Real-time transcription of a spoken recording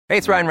Hey,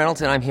 it's Ryan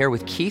Reynolds, and I'm here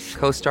with Keith,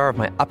 co-star of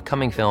my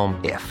upcoming film,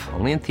 If,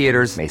 only in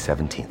theaters May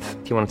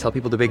 17th. Do you want to tell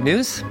people the big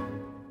news?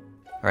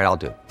 All right, I'll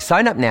do it.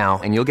 Sign up now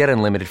and you'll get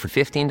unlimited for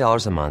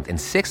 $15 a month and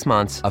 6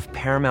 months of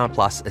Paramount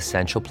Plus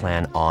Essential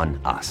Plan on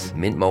us.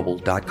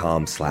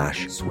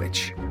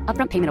 MintMobile.com/switch.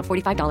 Upfront payment of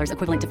 $45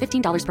 equivalent to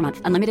 $15 per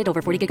month. Unlimited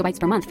over 40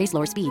 gigabytes per month. Face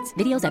lower speeds.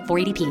 Videos at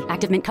 480p.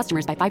 Active Mint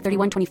customers by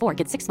 531.24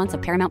 get 6 months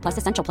of Paramount Plus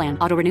Essential Plan.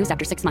 Auto renews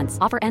after 6 months.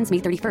 Offer ends May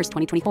 31st,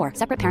 2024.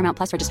 Separate Paramount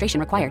Plus registration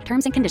required.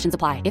 Terms and conditions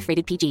apply if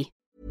rated PG.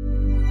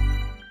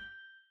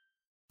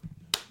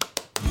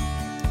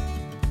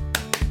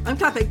 I'm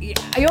clapping.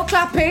 You're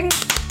clapping.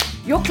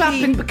 You're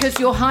clapping because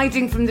you're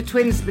hiding from the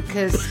twins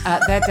because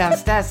they're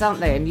downstairs, aren't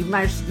they? And you've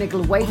managed to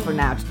niggle away for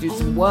an hour to do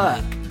some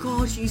work.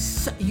 God, you.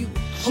 You've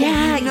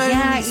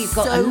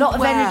got a lot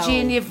of energy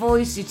in your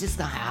voice. You're just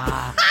like,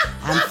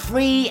 I'm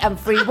free.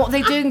 What are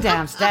they doing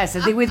downstairs?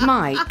 Are they with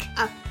Mike?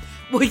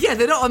 Well, yeah,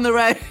 they're not on their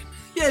own.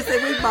 Yes,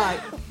 they're with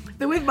Mike.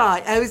 They're with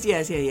Mike. Oh,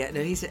 yes.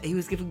 No, he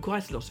was given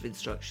quite a lot of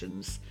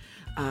instructions.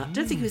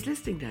 Don't think he was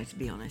listening now, to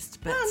be honest.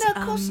 But, no,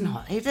 of course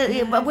not.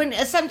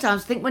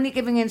 Sometimes I think when you're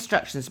giving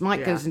instructions,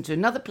 Mike goes into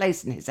another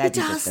place in his head.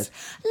 He and does. just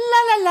goes,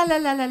 la la la la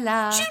la la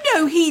la. Do you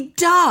know he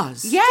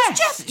does? Yes.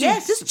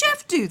 Does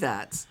Jeff do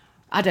that?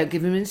 I don't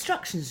give him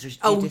instructions.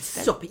 Oh,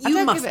 stop it.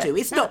 You must do.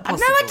 It's not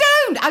possible. No, I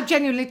don't. I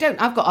genuinely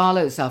don't. I've got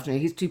Arlo this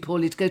afternoon. He's too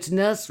poorly to go to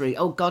nursery.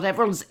 Oh, God,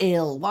 everyone's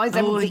ill. Why is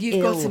everybody ill?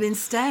 You've got him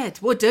instead.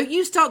 Well, don't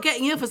you start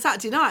getting ill for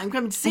Saturday night. I'm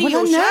coming to see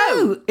your show.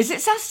 No. Is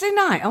it Saturday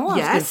night? Oh, I was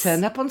Yes. going to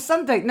turn up on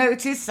Sunday. No,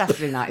 it is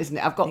Saturday night, isn't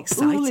it? I've got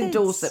pool in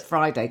Dorset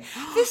Friday.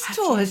 This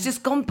tour has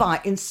just gone by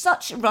in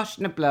such a rush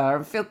and a blur.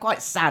 I feel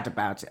quite sad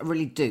about it. I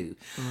really do.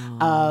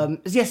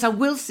 Yes, I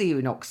will see you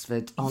in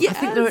Oxford. Yes.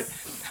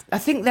 I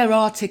think there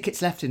are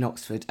tickets left in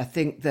Oxford. I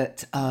think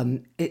that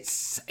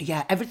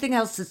everything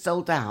else is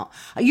sold out.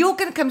 You're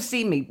going to come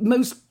see me,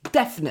 most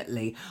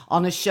definitely,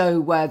 on a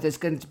show where there's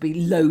going to be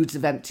loads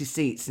of empty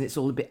seats and it's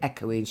all a bit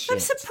echoey and shit. I'm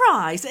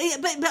surprised.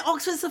 But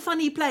Oxford's a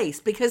funny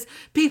place because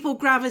people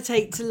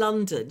gravitate to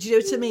London. Do you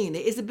know what I mean?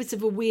 It is a bit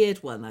of a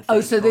weird one, I think.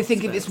 Oh, so they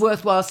think if it's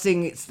worthwhile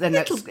seeing it's... Then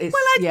possibly.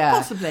 Well,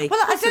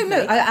 I don't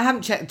know. I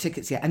haven't checked the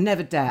tickets yet. I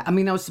never dare. I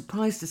mean, I was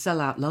surprised to sell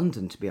out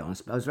London, to be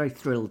honest, but I was very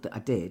thrilled that I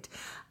did.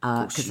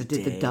 Because I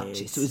did the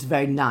Duchess. It was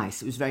very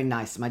nice.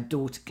 My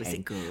daughter came. Was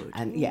it good?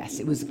 And yes,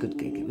 it was a good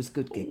gig.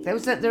 There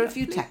are a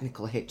few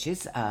technical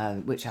hitches,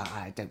 which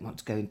I don't want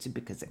to go into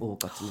because it all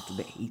got a little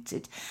bit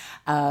heated.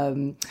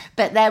 But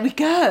there we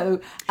go.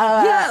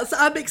 Yes,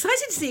 I'm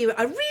excited to see you.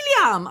 I really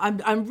am.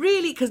 I'm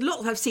really, because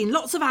I've seen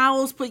lots of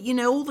owls, but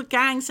all the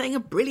gang saying a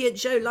brilliant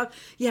show.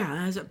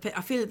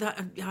 I feel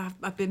that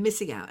I've been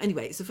missing out.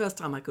 Anyway, it's the first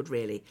time I could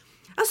really.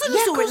 I sort of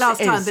saw it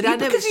last time, but I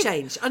know it's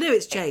changed. I know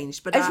it's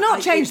changed, but it's not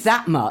changed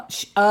that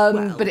much.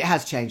 But it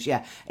has changed.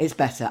 Yeah, it's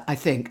better. I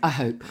think. I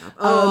hope.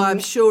 I'm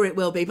sure it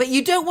will be. But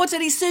you don't want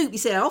any soup. You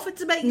say I offered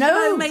to make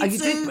homemade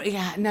soup.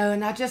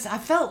 And I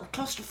felt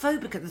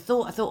claustrophobic at the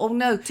thought. I thought, oh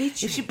no, if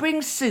she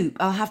brings soup,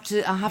 I'll have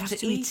to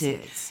eat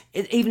it,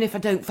 even if I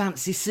don't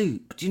fancy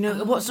soup. Do you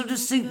know what sort of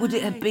soup would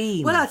it have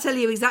been? Well, I'll tell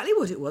you exactly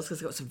what it was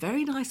because I got some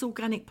very nice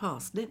organic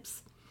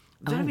parsnips.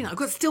 Very nice.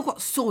 I've still got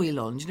soil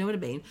on, do you know what I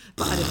mean?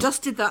 But I'd have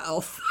dusted that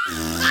off.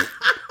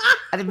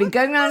 I'd have been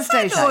going around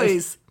stage.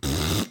 Noise.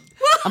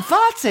 I'm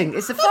farting.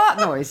 It's a fart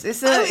noise.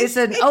 It's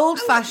an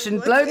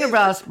old-fashioned blowing a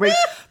raspberry.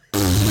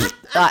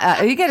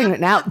 Are you getting it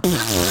now?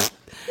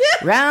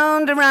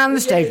 Round around the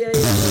stage.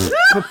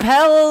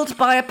 Propelled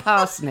by a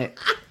parsnip.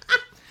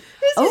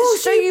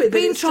 So you've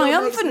been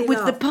triumphant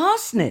with the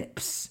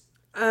parsnips.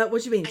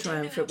 What do you mean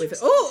triumphant with it?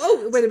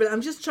 Oh, wait a minute.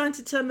 I'm just trying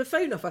to turn my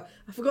phone off. I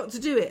forgot to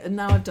do it and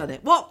now I've done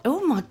it. What?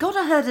 Oh my God,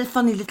 I heard a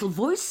funny little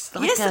voice.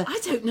 I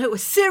don't know.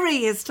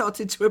 Siri has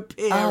started to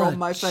appear on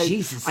my phone.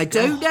 Jesus I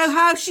don't know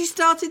how she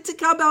started to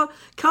come on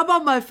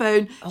my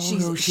phone.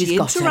 She's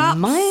got a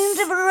mind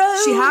of her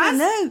own. She has? I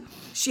know.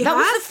 That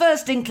was the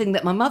first inkling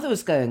that my mother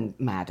was going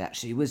mad,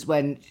 actually, was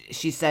when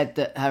she said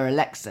that her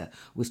Alexa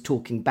was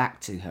talking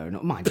back to her.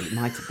 Not mind, it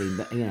might have been,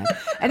 but,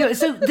 Anyway,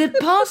 so the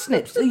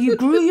parsnips, you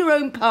grew your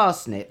own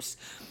parsnips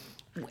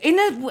in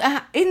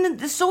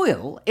the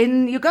soil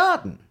in your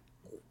garden.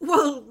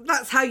 Well,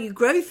 that's how you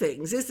grow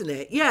things, isn't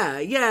it? Yeah.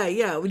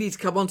 We need to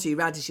come on to your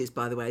radishes,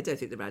 by the way. I don't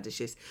think the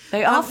radishes.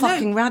 They are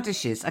fucking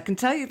radishes. I can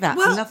tell you that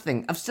for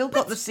nothing. I've still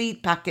got the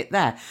seed packet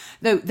there.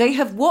 No, they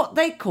have what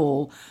they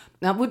call...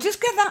 Now, we'll just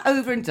get that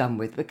over and done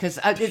with because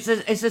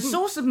it's a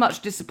source of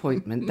much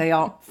disappointment. They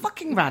are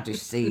fucking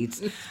radish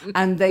seeds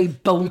and they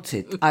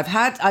bolted.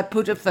 I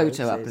put a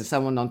photo up and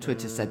someone on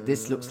Twitter said,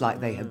 this looks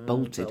like they have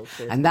bolted.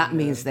 And that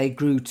means they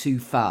grew too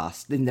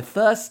fast. In the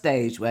first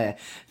stage where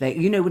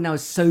when I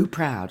was so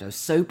proud of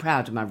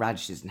my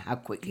radishes and how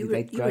quickly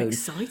they'd grown. You were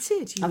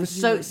excited. I was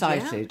so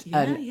excited.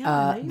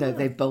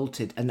 They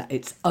bolted and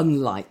it's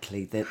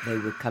unlikely that they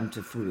would come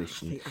to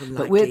fruition.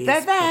 But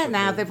they're there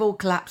now. They've all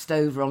collapsed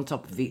over on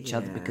top of each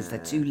other because they're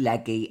too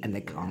leggy and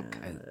they can't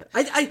cope.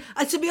 I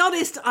to be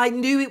honest, I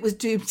knew it was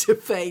doomed to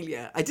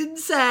failure. I didn't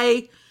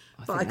say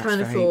But I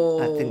kind of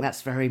thought... I think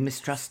that's very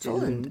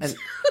mistrustful. And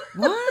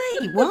why?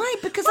 Why?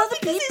 Because other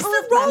people it's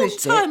have the wrong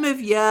managed time it.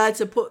 of year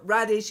to put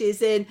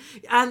radishes in.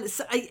 And,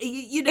 so,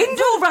 you know...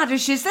 Indoor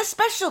radishes, they're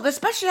special. They're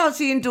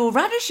specialty indoor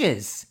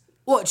radishes.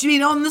 What, do you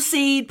mean on the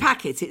seed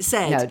packet it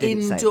said? No, it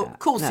didn't say indoor... that. Of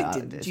course No, it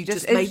didn't. You it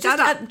just made that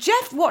up.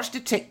 Jeff watched a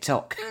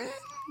TikTok.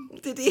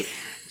 Did he?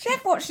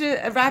 Jeff watched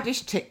a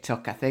radish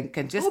TikTok, I think,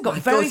 and just Oh got my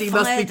very God, he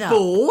must be fired up.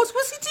 bored.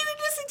 What's he doing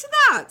listening to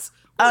that?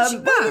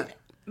 Watching that?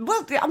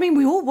 Well, I mean,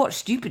 we all watch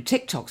stupid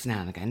TikToks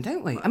now and again,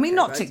 don't we? I mean,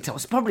 not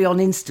TikToks, probably on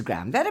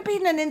Instagram. There'd have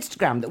been an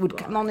Instagram that would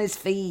come on his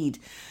feed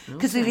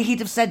because he'd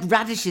have said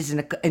radishes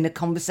in a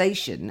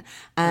conversation,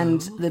 and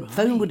the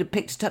phone would have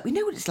picked it up. You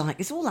know what it's like?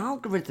 It's all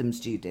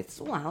algorithms, Judith.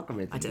 It's all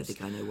algorithms. I don't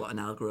think I know what an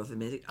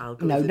algorithm is.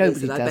 No,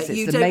 nobody and I does. bet It's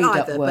you a don't made-up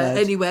either. word. But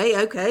anyway,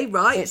 okay,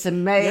 right. It's a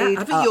made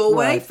have it your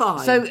way, word.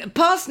 fine. So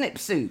parsnip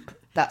soup.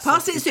 That's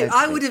parsnip what soup. it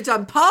I says. would have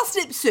done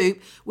parsnip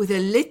soup with a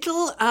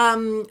little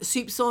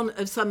soup on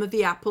of some of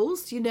the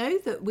apples, you know,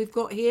 that we've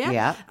got here.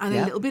 Yeah, And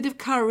yeah. a little bit of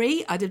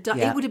curry. I'd have done.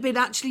 Yeah. It would have been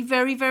actually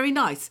very, very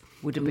nice.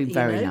 Would have been You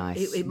very know,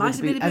 nice. It might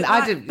have been a and bit I'd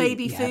like have-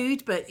 baby yeah.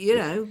 food, but you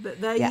know,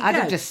 but there you go. I'd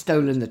have just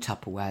stolen the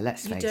Tupperware.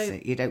 Let's face don't-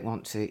 it. You don't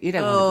want to. You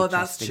don't. Oh, want to be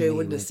that's trusting true. me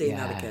Wouldn't have with- seen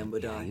that again,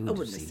 would I? You I wouldn't wouldn't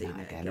have have seen seen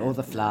that it again. again. Or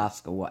the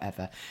flask or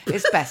whatever.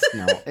 It's best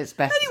not. It's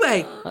best.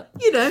 Anyway,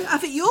 you know,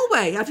 have it your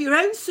way. Have your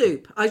own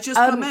soup. I just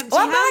come empty-handed.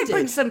 Well, I might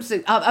bring some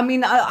soup. I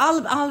mean,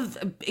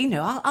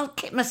 I'll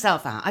kit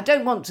myself out. I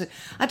don't want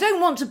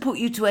to put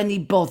you to any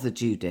bother,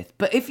 Judith.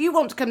 But if you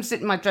want to come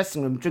sit in my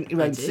dressing room, and drink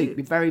your own do. soup,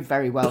 you're very,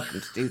 very welcome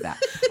to do that.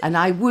 And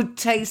I would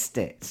taste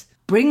it.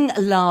 Bring a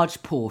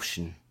large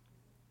portion.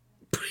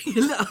 A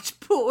large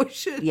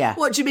portion. Yeah.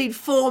 What do you mean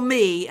for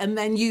me? And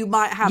then you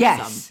might have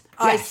Yes,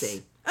 some. I yes.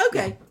 see.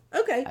 Okay.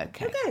 Okay.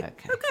 Okay.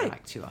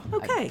 Right, you are.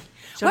 Okay.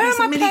 Where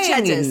am I mini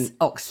playing cheddars? in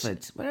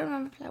Oxford? Where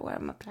am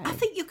I playing? I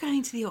think you're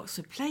going to the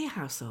Oxford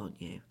Playhouse,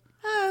 aren't you?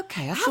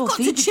 Okay, I I've saw got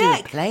to Phoebe do check.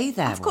 a play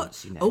there I've got.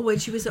 once, you know. Oh, when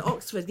she was at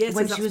Oxford, yes.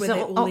 When that's she was where at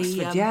they- all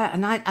Oxford, the, yeah,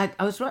 and I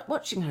was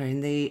watching her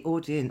in the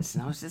audience,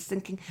 and I was just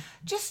thinking,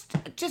 just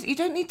you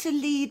don't need to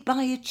lead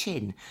by your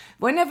chin.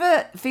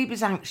 Whenever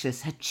Phoebe's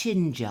anxious, her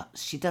chin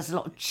juts. She does a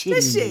lot of chin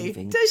Does she?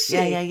 moving. Does she?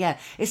 Yeah.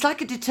 It's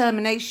like a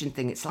determination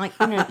thing. It's like,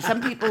 you know,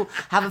 some people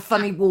have a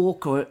funny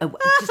walk or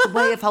just a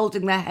way of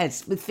holding their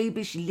heads. With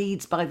Phoebe, she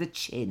leads by the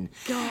chin.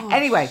 Gosh.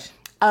 Anyway.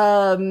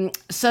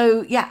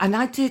 So yeah, and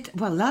I did.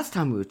 Well, last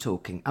time we were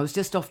talking, I was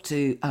just off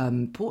to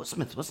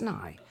Portsmouth, wasn't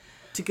I?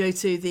 To go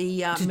to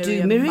the To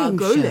Miriam do Miriam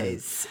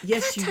Margolyes. show.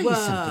 Yes, Can I you tell were.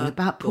 you something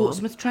about Go on.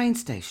 Portsmouth train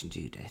station,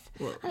 Judith?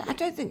 I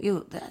don't think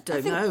you'll. I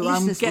Don't think know. I'm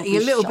listeners will getting be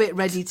a little bit shocked.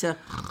 ready to.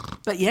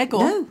 But yeah, go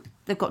on. No,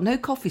 they've got no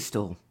coffee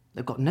stall.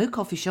 They've got no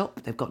coffee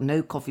shop. They've got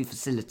no coffee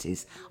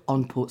facilities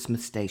on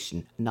Portsmouth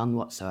station. None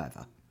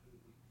whatsoever.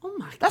 Oh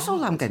my God. That's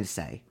all I'm going to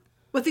say.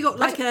 Well, they got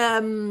like a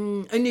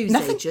news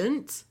Nothing.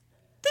 agent.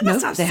 They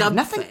must have they something.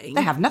 have nothing.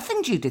 They have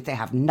nothing, Judith. They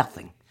have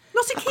nothing.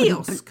 Not a I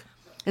couldn't kiosk.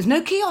 There's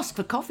no kiosk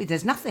for coffee.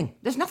 There's nothing.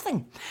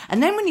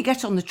 And then when you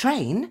get on the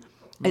train,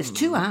 it's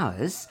 2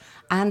 hours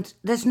and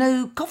there's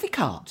no coffee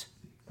cart.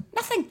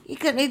 Nothing. You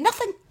can need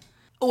nothing.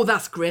 Oh,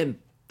 that's grim.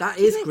 That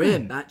is Isn't it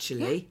grim, grim?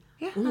 actually.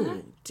 Yeah, I Oh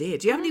know. dear.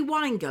 Do you have any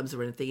wine gums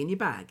or anything in your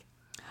bag?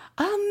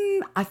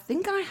 I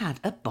think I had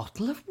a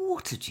bottle of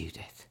water,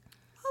 Judith.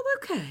 Oh,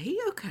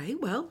 okay.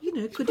 Well, you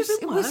know, could It have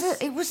been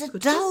worse. it was a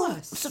Could have been dull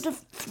worse. sort of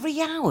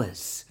 3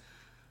 hours.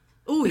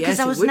 Oh, because yes,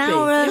 I it was would an be.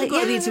 hour You early. haven't got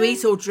Yeah, any to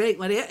eat or drink.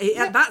 Well,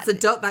 that's a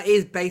dull. That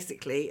is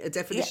basically a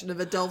definition of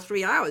a dull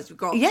 3 hours. You've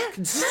got Yeah.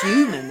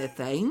 consume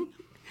anything.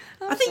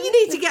 I think you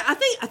need to get. I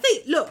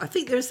think. Look, I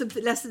think there are some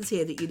lessons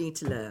here that you need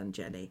to learn,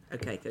 Jenny.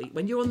 Okay, so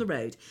when you're on the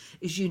road,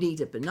 is you need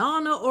a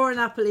banana or an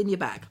apple in your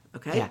bag.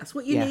 Okay, Yeah, that's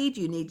what you yeah. need.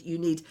 You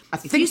need. I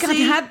if think you I'd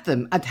see- had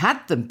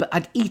them, but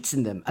I'd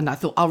eaten them, and I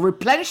thought I'll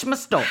replenish my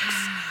stocks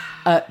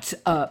at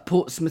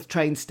Portsmouth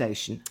train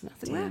station.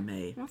 Nothing Dear there.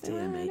 me, Nothing dear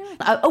there, me.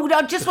 no.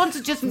 I just want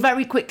to just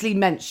very quickly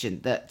mention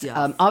that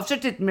Yes. after I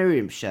did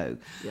Miriam's show,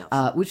 Yes.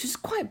 which was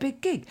quite a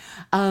big gig,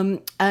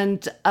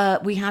 and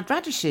we had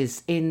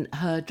radishes in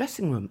her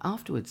dressing room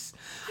afterwards.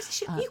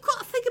 Radishes. You've got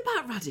to think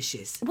about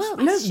radishes. Well,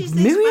 Radishes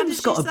no, this, Miriam's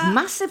got a radishes that.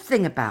 massive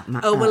thing about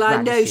Oh well,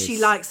 I know radishes. she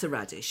likes a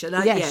radish,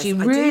 and Yes, she I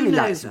do really know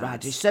likes that.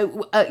 radish.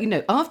 So,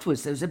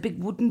 afterwards there was a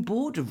big wooden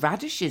board of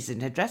radishes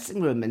in her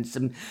dressing room and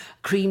some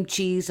cream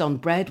cheese on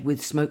bread with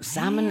smoked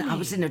salmon. I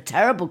was in a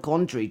terrible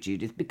quandary,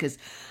 Judith, because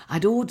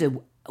I'd ordered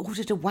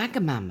a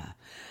Wagamama.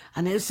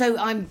 And so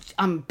I'm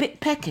a bit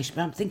peckish, but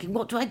I'm thinking,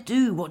 what do I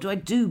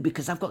do?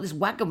 Because I've got this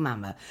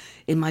Wagamama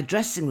in my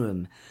dressing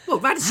room. Well,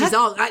 radishes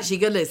aren't actually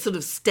going to sort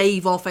of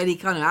stave off any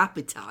kind of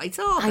appetite,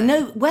 are they? I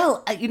know.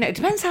 Well, it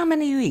depends how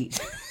many you eat.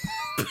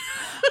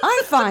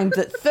 I find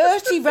that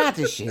 30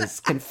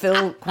 radishes can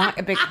fill quite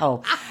a big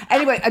hole.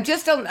 Anyway, I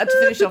just to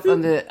finish off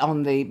on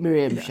the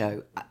Miriam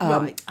show.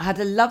 Right. I had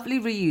a lovely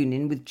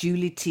reunion with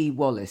Julie T.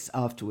 Wallace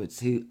afterwards,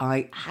 who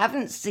I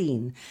haven't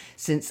seen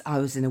since I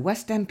was in a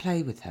West End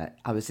play with her.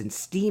 I was in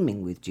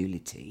Steaming with Julie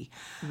T.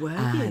 Were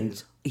and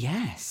you?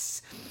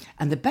 Yes.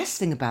 And the best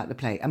thing about the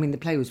play, the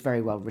play was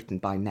very well written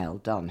by Nell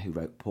Dunn, who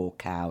wrote Poor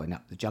Cow and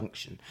Up the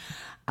Junction.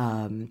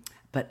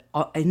 But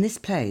in this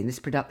play, in this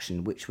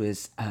production, which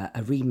was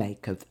a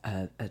remake of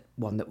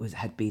one that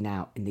had been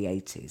out in the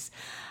 80s,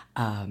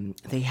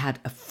 they had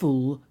a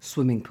full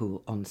swimming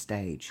pool on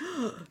stage,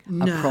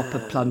 a proper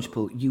plunge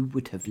pool. You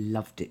would have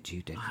loved it,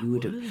 Judith.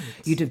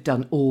 You'd have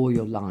done all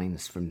your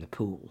lines from the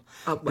pool.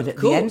 But at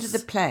the end of the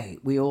play,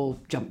 we all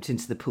jumped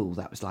into the pool.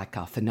 That was like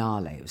our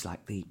finale. It was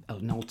like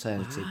an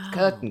alternative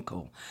curtain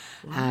call,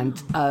 and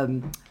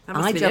that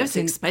must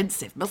be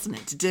expensive, mustn't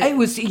it, to do? It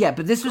was,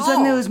 but this was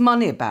when there was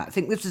money about. I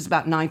think this was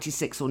about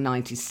 96 or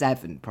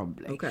 97,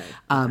 probably. Okay.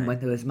 When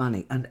there was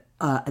money. And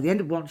at the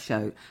end of one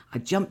show, I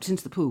jumped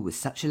into the pool with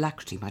such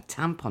alacrity, my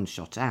tampon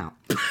shot out.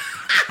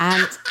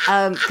 And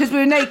because we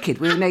were naked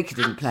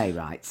in the play,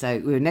 right? So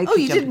we were naked. Oh,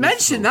 you didn't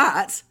mention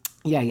that.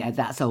 Yeah,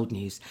 that's old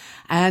news.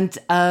 And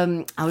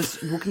I was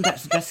walking back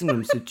to the dressing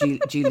rooms with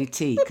Julie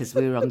T, because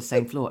we were on the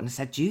same floor, and I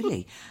said,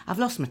 Julie, I've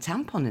lost my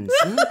tampon in the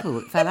swimming pool.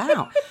 It fell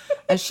out.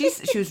 And she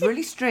was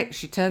really strict.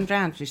 She turned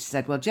around and she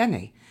said, well,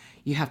 Jenny,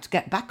 you have to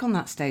get back on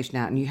that stage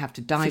now and you have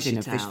to dive in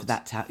and fish for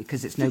that towel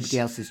because it's nobody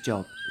else's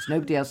job. It's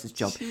nobody else's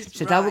job. She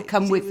said, I will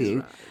come with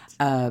you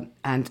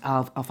and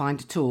I'll find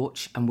a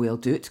torch and we'll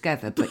do it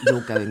together, but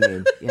you're going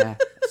in. Yeah,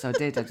 so I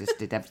did. I just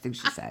did everything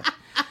she said.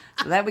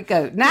 So there we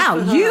go. Now,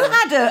 you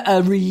had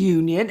a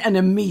reunion and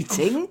a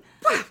meeting.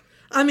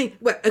 I mean,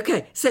 well,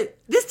 okay, so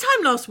this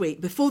time last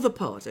week, before the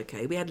pod,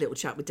 okay, we had a little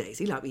chat with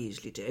Daisy, like we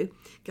usually do,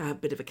 a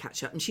bit of a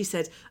catch-up, and she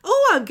said,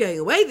 I'm going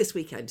away this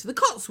weekend to the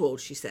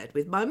Cotswolds, she said,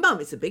 with my mum.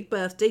 It's a big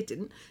birthday.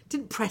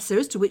 Didn't press her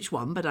as to which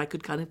one, but I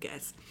could kind of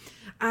guess.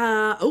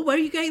 Where are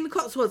you going, the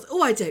Cotswolds?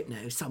 I don't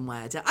know,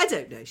 somewhere. I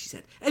don't know, she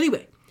said.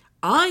 Anyway,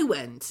 I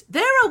went,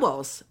 there I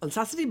was, on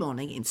Saturday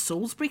morning in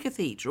Salisbury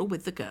Cathedral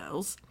with the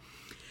girls,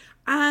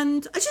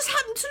 and I just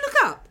happened to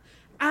look up.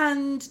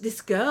 And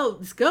this girl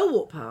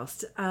walked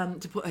past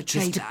to put her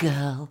tray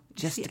down.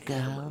 Just a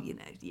girl. Well,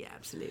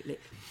 absolutely.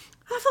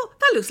 I thought,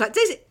 that looks like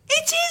Daisy.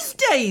 It is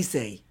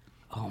Daisy.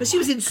 But she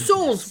was in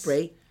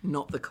Salisbury,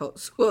 not the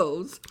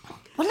Cotswolds.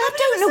 Well, I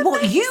don't know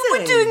what you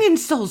were doing in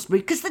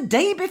Salisbury, because the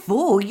day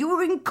before you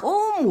were in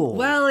Cornwall.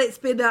 Well, it's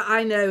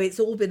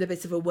all been a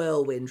bit of a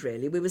whirlwind,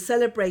 really. We were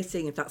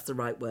celebrating, if that's the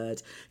right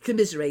word,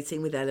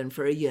 commiserating with Ellen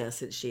for a year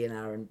since she and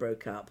Aaron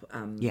broke up.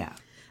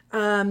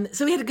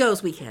 So we had a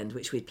girls' weekend,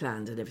 which we'd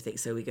planned and everything.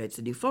 So we go to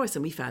the New Forest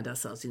and we found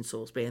ourselves in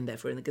Salisbury and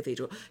therefore in the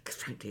cathedral,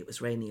 because frankly it was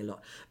raining a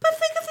lot. But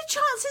think of the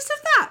chances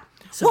of that.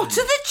 What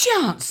are the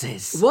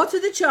chances? What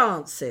are the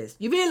chances?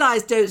 You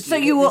realise, don't you? So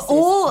you were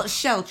all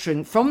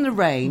sheltering from the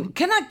rain.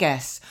 Can I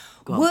guess?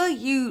 Were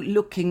you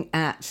looking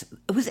at...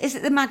 Is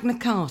it the Magna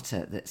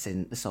Carta that's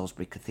in the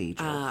Salisbury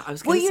Cathedral?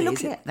 Were you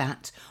looking at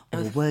that,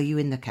 or were you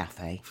in the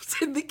cafe? I was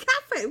in the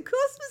cafe. Of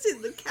course I was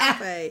in the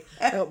cafe.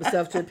 I helped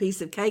myself to a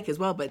piece of cake as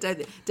well, but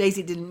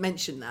Daisy didn't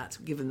mention that,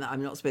 given that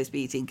I'm not supposed to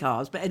be eating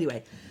carbs. But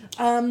anyway,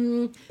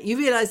 you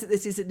realise that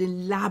this is an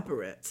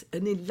elaborate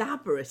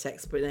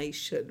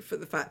explanation for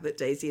the fact that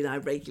Daisy and I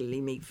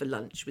regularly meet for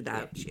lunch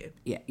without you.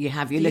 Yeah, you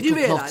have your little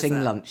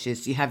plotting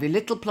lunches. You have your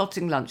little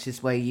plotting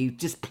lunches where you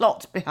just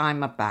plot behind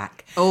my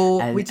back.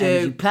 We do.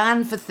 And you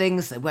plan for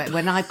things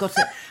when I've got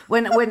to,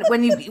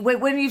 when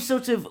you've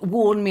sort of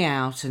worn me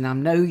out and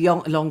I'm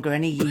no longer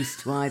any use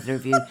to either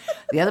of you.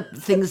 The other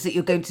things that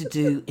you're going to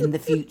do in the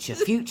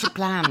future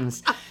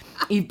plans.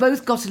 You've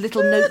both got a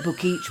little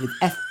notebook each with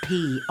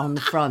FP on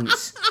the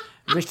front,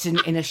 written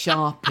in a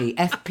Sharpie.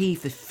 FP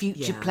for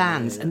future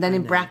plans, and then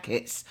in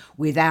brackets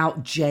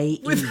without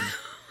JE.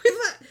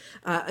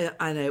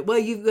 I know.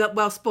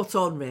 Well, spot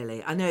on,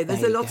 really. I know.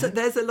 There's a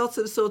lot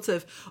of sort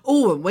of.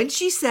 Oh, and when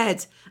she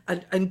said,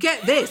 and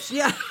get this,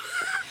 yeah.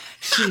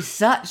 She's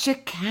such a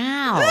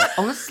cow,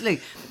 honestly.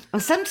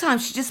 And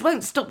sometimes she just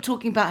won't stop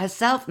talking about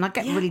herself, and I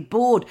get really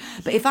bored.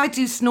 But if I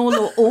do Snore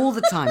Law all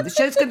the time, the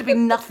show's going to be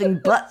nothing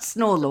but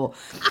Snore Law.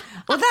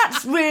 Well,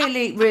 that's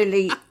really,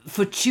 really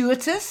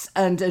fortuitous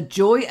and a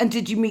joy. And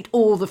did you meet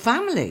all the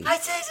family? I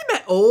did. I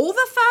met all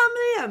the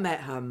family. I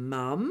met her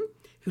mum,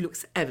 who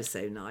looks ever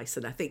so nice,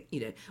 and I think,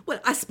 I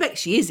expect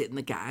she is in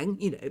the gang,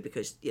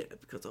 because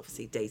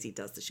obviously Daisy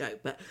does the show,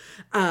 but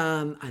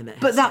I met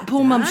her. But that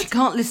poor mum, she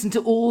can't listen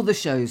to all the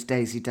shows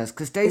Daisy does,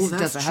 because Daisy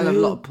does a hell of a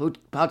lot of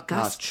podcasts.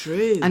 That's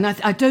true. And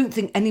I don't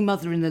think any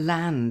mother in the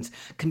land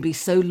can be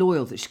so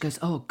loyal that she goes,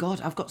 oh God,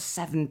 I've got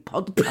 7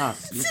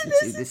 podcasts to listen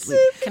to this week.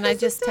 Can I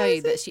just tell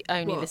you that she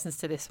only listens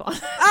to this one?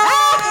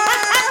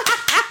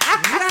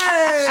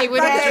 She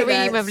wouldn't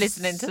dream of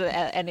listening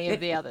to any of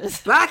the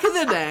others. Back of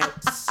the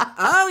nets.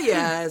 Oh,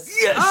 yes.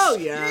 Oh,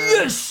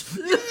 yes.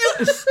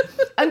 Yes.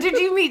 And did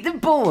you meet the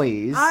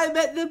boys? I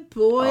met the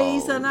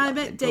boys, and I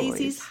met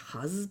Daisy's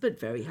husband,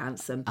 very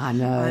handsome. I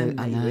know.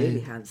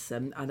 Really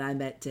handsome. And I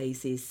met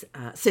Daisy's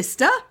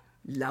sister.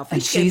 Lovely.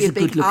 And she's a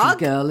good-looking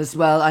girl as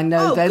well. I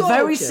know. They're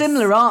very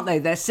similar, aren't they?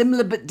 They're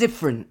similar but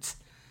different.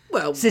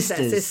 Well, they're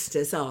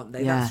sisters, aren't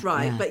they? That's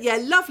right. Yeah. But yeah,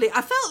 lovely.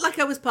 I felt like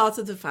I was part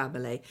of the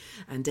family.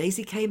 And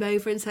Daisy came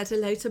over and said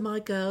hello to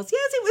my girls.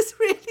 Yes, it was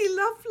really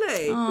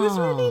lovely. It was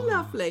really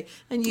lovely.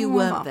 And you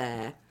weren't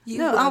there.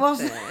 I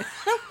wasn't.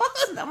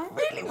 I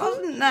really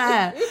wasn't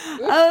there.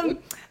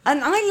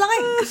 And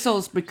I like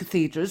Salisbury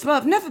Cathedral as well.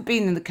 I've never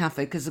been in the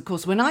cafe because, of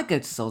course, when I go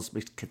to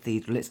Salisbury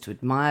Cathedral, it's to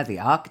admire the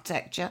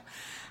architecture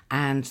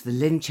and the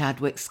Lynn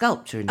Chadwick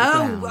sculpture in the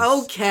grounds.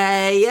 Oh,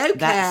 okay.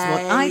 That's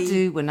what I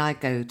do when I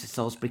go to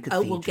Salisbury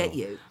Cathedral. Oh, we'll get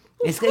you.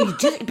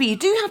 But you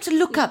do have to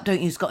look up,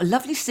 don't you? It's got a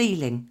lovely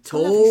ceiling.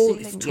 Tall,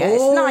 It's tall, yeah,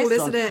 it's nice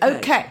isn't it?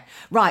 Okay,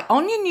 right,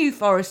 on your New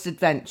Forest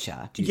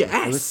adventure, Yes.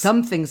 there were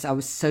some things I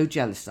was so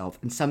jealous of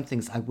and some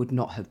things I would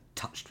not have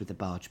touched with a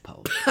barge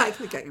pole. I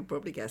think I can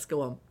probably guess. Go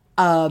on.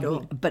 Go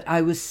on. But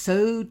I was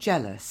so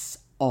jealous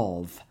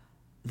of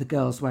the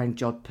girls wearing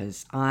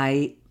jodhpurs.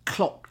 I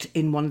clocked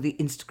in one of the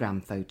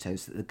Instagram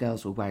photos that the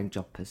girls were wearing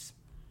jodhpurs.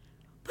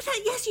 But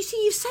yes, you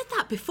see, you said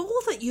that before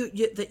that you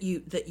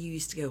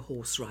used to go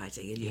horse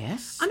riding. And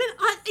Yes. I mean,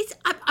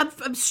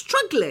 I'm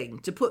struggling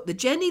to put the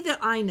Jenny that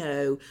I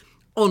know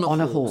on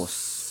a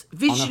horse.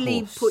 Visually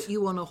On a horse. put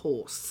you on a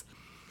horse.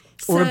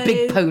 Or a So-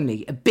 big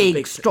pony, a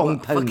big strong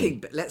pony.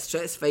 Let's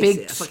face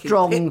it, a fucking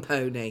strong pit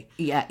pony.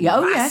 Yeah.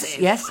 Oh,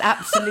 Massive. yes,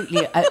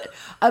 absolutely.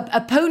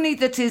 a pony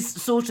that is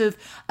sort of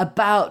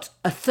about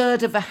a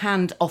third of a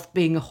hand off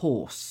being a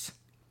horse.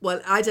 Well,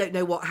 I don't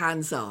know what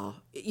hands are.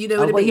 You know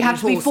what I mean? Well, you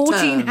have to be Horse 14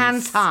 terms.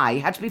 hands high.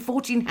 You have to be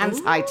 14 hands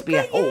Oh, high to be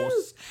a look at you.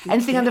 horse. Good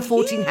Anything under for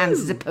 14 hands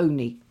you. is a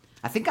pony.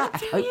 I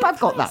hope I've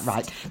got that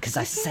right because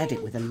I said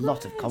it with a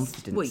lot of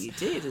confidence. Well, you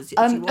did. As you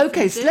often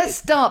Okay, so do. let's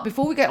start,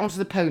 before we get onto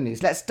the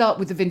ponies, let's start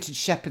with the vintage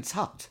shepherd's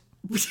hut.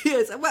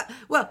 Yes,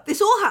 well,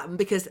 this all happened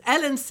because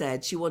Ellen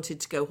said she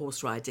wanted to go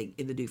horse riding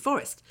in the New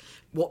Forest.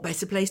 What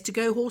better place to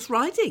go horse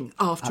riding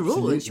after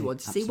all? And she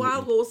wanted to see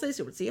wild horses,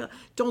 she wanted to see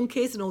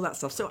donkeys and all that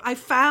stuff. So I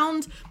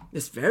found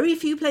there's very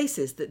few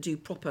places that do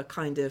proper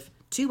kind of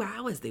 2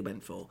 hours they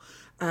went for.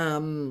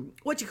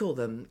 What do you call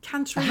them?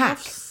 Cantering A hack.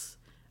 offs?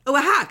 Oh,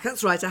 a hack.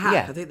 That's right, a hack.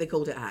 Yeah. I think they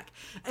called it a hack.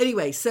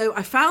 Anyway, so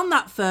I found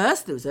that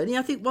first. There was only,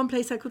 I think, one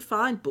place I could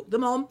find, booked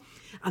them on.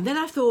 And then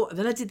I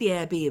did the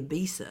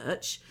Airbnb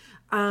search.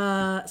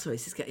 Sorry,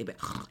 this is getting a bit,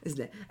 isn't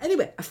it?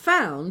 Anyway, I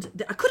found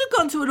that I could have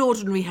gone to an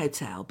ordinary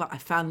hotel, but I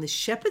found this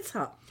shepherd's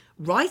hut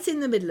right in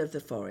the middle of the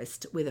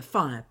forest with a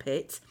fire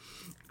pit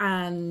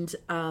and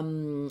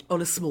on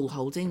a small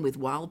holding with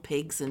wild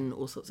pigs and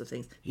all sorts of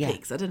things. Yeah.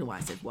 Pigs. I don't know why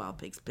I said wild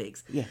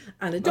pigs. Yeah.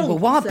 And a donkey. Well,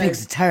 wild So-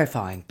 pigs are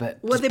terrifying, but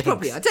Well, just they pigs.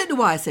 probably. I don't know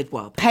why I said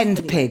wild pigs. Penned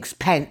Anyway. pigs,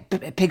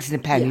 pigs in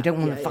a pen. Yeah, You don't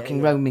want them yeah, fucking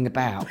yeah. roaming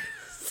about.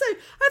 So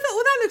I thought,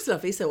 well, that looks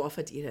lovely. So off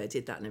I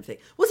did that and everything.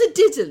 What I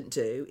didn't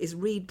do is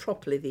read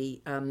properly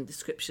the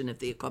description of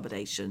the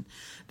accommodation.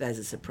 There's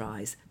a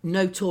surprise.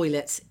 No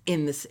toilets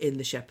in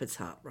the shepherd's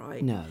hut,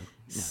 right? No.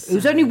 It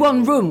was only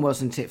one room,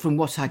 wasn't it, from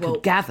what I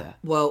could gather?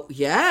 Well,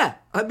 yeah.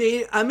 I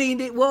mean,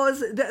 it was.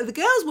 The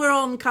girls were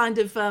on kind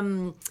of.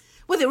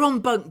 Well, they were on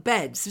bunk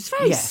beds. It was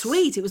very Yes.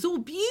 sweet. It was all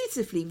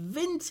beautifully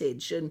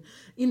vintage and,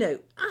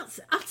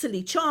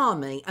 utterly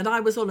charming. And I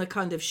was on a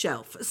kind of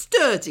shelf, a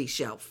sturdy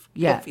shelf.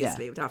 Yeah,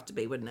 obviously, yeah. it would have to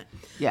be, wouldn't it?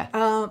 Yeah.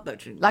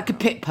 But, Like a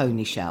pit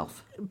pony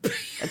shelf.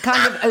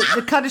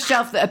 The kind of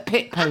shelf that a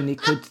pit pony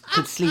could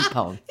sleep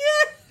on.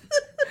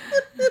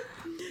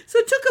 So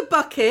I took a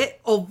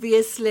bucket,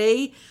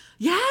 obviously.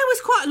 Yeah, it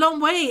was quite a long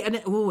way. And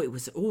it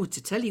was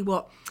to tell you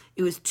what,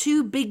 it was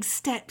 2 big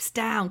steps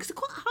down because they're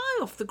quite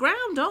high off the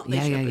ground, aren't they?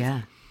 Yeah, shepherds?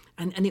 yeah.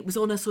 And it was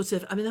on a sort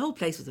of, the whole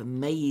place was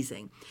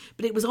amazing,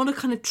 but it was on a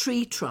kind of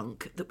tree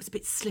trunk that was a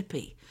bit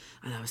slippy.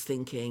 And I was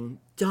thinking,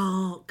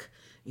 dark,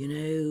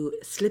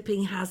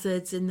 slipping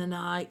hazards in the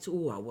night.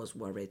 Oh, I was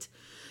worried.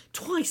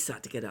 Twice I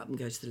had to get up and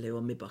go to the loo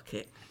on my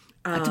bucket.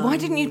 Why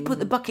didn't you put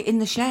the bucket in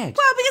the shed?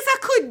 Well, because I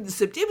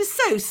couldn't. It was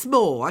so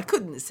small. I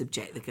couldn't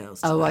subject the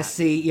girls to Oh, that. I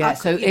see. Yeah.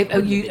 So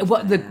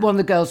one of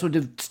the girls would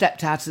have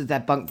stepped out of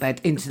their bunk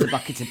bed into the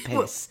bucket of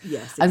piss.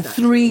 Yes, And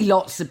exactly. 3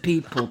 lots of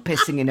people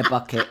pissing in a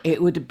bucket.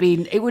 It would have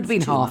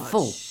been half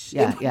full.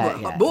 Yeah,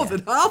 yeah. More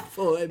than half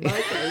full in my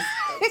case,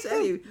 I'll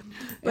tell you.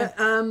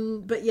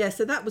 But yeah,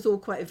 so that was all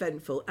quite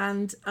eventful.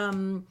 And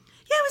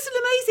yeah, it was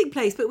an amazing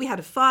place. But we had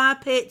a fire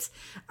pit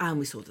and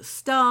we saw the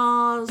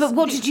stars. But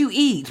what did you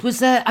eat? Was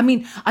there? I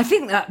mean, I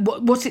think that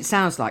what it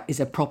sounds like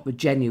is a proper,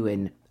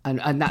 genuine,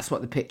 and that's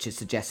what the picture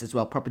suggests as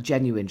well. Proper,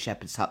 genuine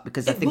shepherd's hut,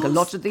 because I think a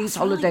lot of these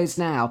holidays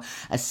now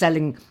are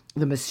selling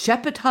them as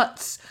shepherd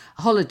huts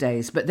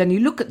holidays. But then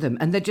you look at them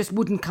and they're just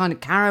wooden kind of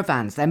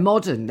caravans. They're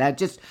modern.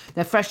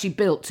 They're freshly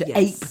built to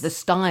ape the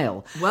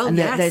style. Well, and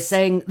they're yes.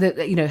 saying that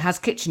has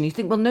kitchen. You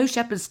think, well, no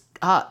shepherd's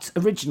hut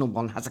original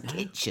one has a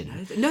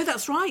kitchen. No,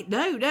 that's right.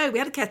 No, we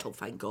had a kettle,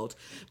 thank God.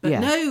 But Yeah.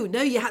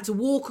 no, you had to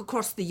walk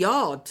across the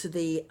yard to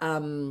the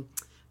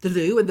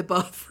loo and the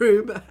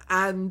bathroom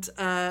and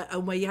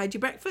where you had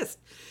your breakfast.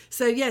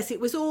 So yes,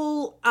 it was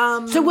all.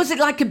 So was it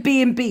like a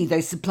B&B?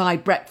 They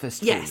supplied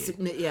breakfast for Yes,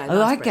 you? yeah. Oh,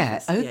 nice I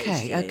get. breakfast.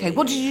 Okay, Yeah, okay. yeah,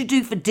 What did you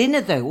do for dinner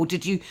though, or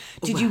did you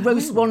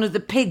roast one of the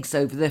pigs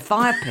over the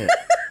fire pit?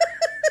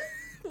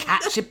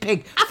 Catch a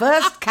pig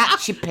first.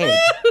 Catch your pig.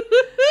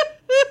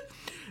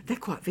 They're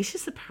quite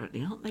vicious,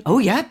 apparently, aren't they? Oh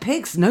yeah,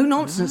 pigs. No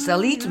nonsense.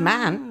 They'll eat a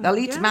man. They'll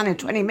eat a man in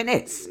 20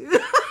 minutes.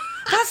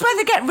 That's where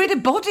they get rid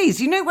of bodies.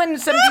 You know when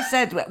somebody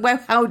said, "Well,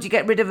 how would you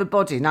get rid of a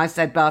body?" And I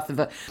said, "Bath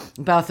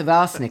of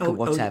arsenic or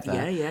whatever."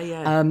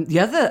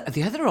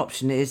 The other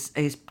option is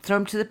throw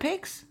them to the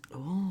pigs.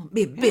 Oh,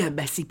 be a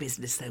messy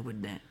business though,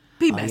 wouldn't it?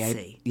 Be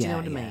messy. Do you know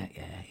what I mean?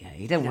 Yeah.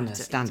 You don't want to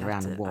stand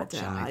around and watch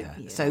either.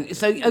 So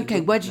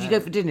okay. Where did you go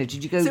for dinner?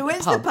 Did you go? So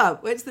went to the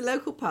pub. Went to the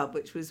local pub,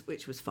 which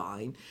was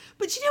fine.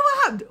 But you know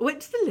what happened? I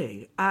went to the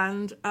loo,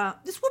 and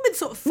this woman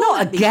sort of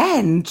followed Not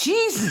again.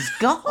 Jesus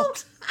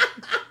God.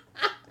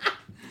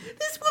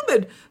 This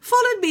woman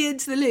followed me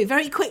into the loo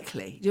very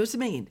quickly. Do you know what I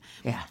mean?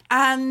 Yeah.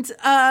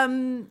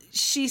 And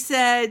she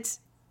said,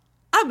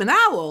 "I'm an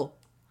owl."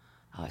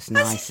 Oh, it's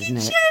nice, isn't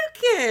it?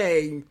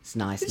 Joking. It's a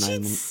nice and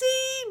moment. She'd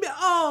seen me.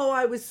 Oh,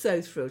 I was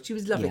so thrilled. She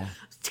was lovely. Yeah.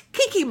 I was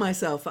kicking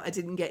myself that I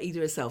didn't get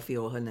either a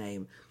selfie or her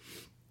name.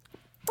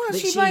 Well,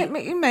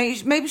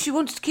 maybe she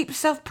wanted to keep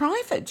herself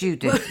private,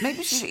 Judith.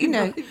 Maybe she,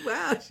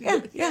 Wow.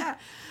 Yeah.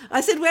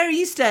 I said, "Where are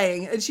you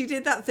staying?" And she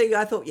did that thing.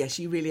 I thought, yes,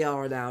 you really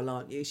are an owl,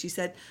 aren't you? She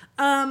said,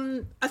 "I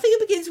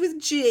think it begins with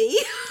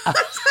G."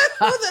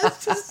 Oh,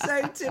 that's just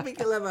so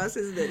typical of us,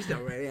 isn't it? She's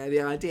not really any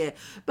idea.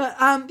 But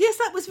yes,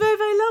 that was very,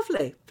 very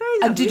lovely. Very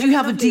lovely. And did you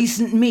have lovely. a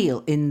decent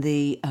meal in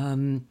the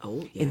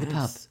in the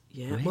pub?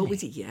 Yeah, Really? well,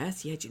 was it?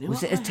 Yes, yeah. Do you know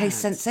Was what it a I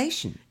taste had?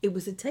 sensation? It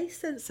was a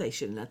taste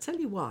sensation, and I'll tell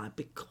you why.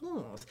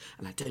 Because,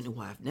 and I don't know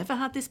why, I've never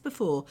had this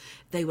before,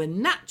 they were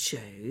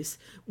nachos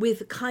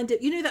with kind of,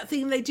 you know that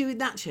thing they do with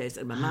nachos?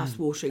 And my mouth's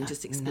watering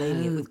just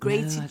explaining it, with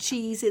grated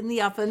cheese in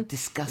the oven.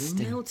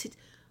 Disgusting. Melted.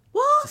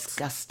 What?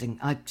 Disgusting.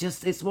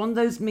 It's one of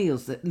those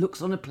meals that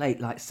looks on a plate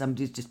like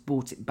somebody's just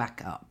bought it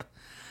back up.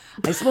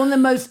 It's one of the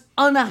most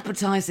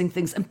unappetising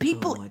things, and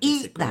people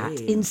eat that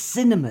in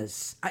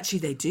cinemas. Actually,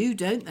 they do,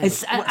 don't they?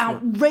 It's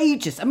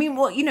outrageous. I mean,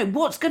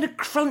 what's going to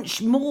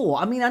crunch more?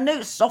 I mean, I know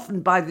it's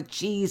softened by the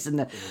cheese and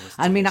the.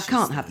 I mean, I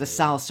can't have the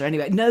salsa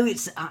anyway. No,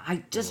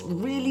 I just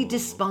really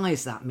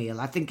despise that meal.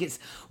 I think it's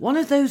one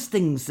of those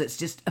things that's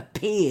just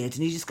appeared,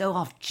 and you just go,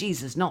 "Oh,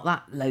 Jesus, not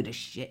that load of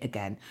shit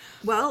again."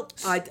 Well,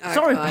 Sorry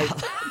about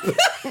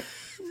that.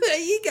 There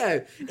you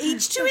go.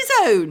 Each to his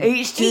own.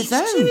 Each to his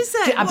own.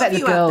 I What bet have the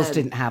you girls had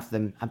then? didn't have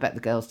them. I bet the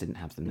girls didn't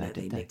have them, though, No,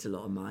 they did they? nicked a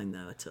lot of mine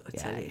though. I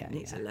tell you,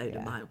 nicked a load of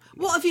yeah. mine.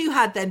 What have you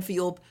had then for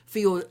your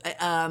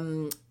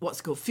what's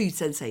it called, food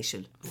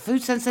sensation?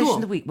 Food sensation Go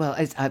of the on. week. Well,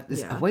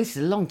 I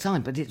wasted a long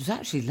time, but it was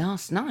actually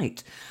last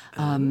night.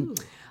 Well,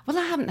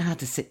 I haven't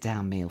had a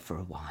sit-down meal for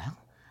a while.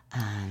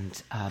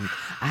 And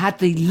I had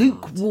the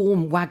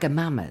lukewarm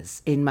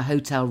Wagamamas in my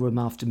hotel room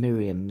after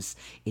Miriam's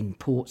in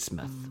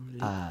Portsmouth.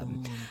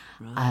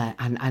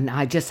 And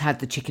I just had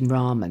the chicken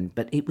ramen.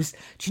 But it was,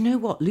 do you know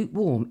what?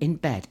 Lukewarm in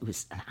bed. It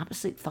was an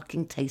absolute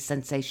fucking taste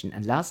sensation.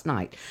 And last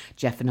night,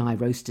 Jeff and I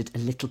roasted a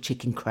little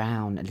chicken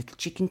crown.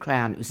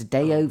 It was a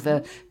day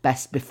over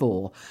best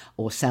before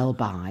or sell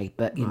by.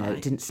 But,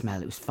 it didn't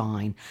smell. It was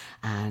fine.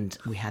 And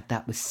we had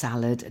that with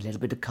salad, a little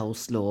bit of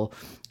coleslaw.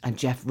 And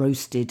Jeff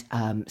roasted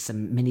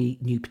some mini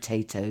new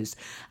potatoes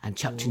and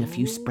chucked in a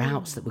few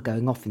sprouts that were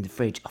going off in the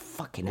fridge. Oh,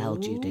 fucking hell,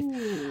 Judith.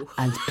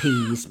 And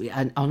peas.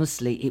 And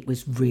honestly, it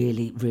was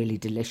really, really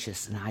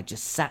delicious. And I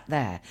just sat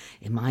there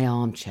in my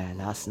armchair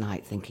last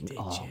night thinking,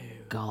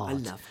 God. I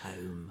love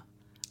home.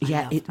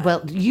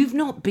 Well, you've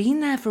not been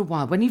there for a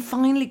while. When you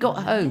finally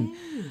got home,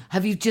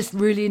 have you just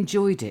really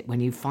enjoyed it when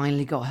you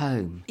finally got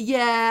home?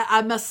 Yeah,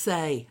 I must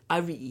say,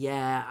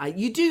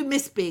 you do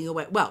miss being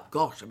away. Well,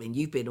 gosh, I mean,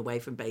 you've been away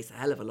from base a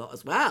hell of a lot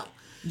as well.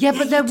 Yeah,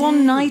 but they're you do.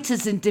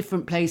 one-nighters in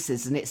different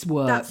places, and it's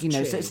work, That's so true.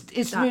 it's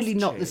That's really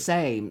not true. the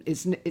same.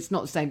 It's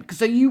not the same.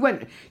 So you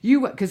went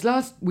because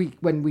last week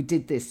when we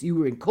did this, you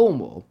were in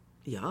Cornwall.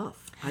 Yeah,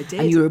 I did.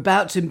 And you were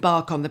about to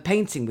embark on the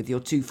painting with your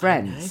two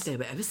friends. No, they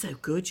were ever so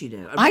good,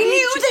 I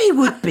knew they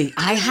would be.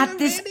 I had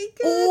this really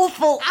good.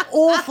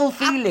 awful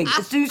feeling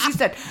as soon as you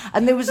said,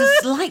 and there was a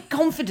slight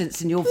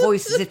confidence in your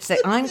voice as if to say,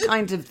 I'm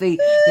kind of the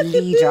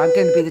leader, I'm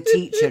going to be the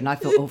teacher. And I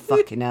thought, oh,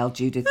 fucking hell,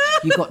 Judith,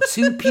 you've got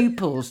two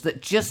pupils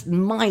that just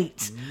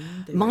might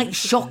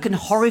shock and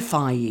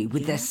horrify you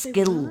with their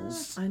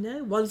skills. I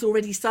know. One's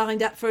already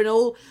signed up for an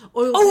oil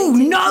Oh,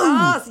 painting no!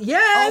 class.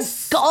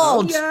 Yes.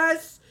 Oh, God.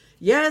 Yes.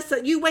 Yes.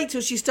 You wait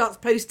till she starts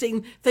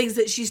posting things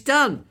that she's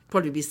done.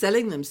 Probably be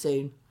selling them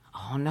soon.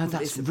 Oh, no,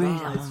 that's It's really...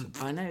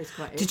 surprised. I know, it's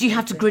quite Did you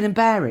have to grin and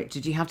bear it?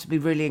 Did you have to be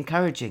really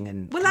encouraging?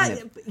 And Well,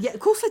 of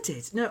course I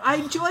did. No, I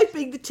enjoyed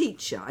being the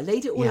teacher. I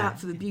laid it all out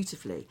for them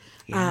beautifully,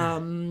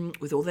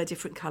 with all their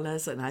different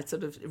colours, and I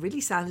sort of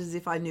really sounded as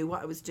if I knew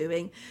what I was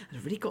doing, and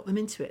I really got them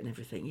into it and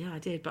everything. Yeah, I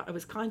did. But I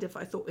was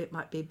I thought it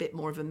might be a bit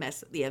more of a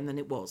mess at the end than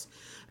it was.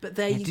 But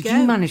there you Did go.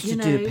 you manage to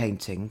do a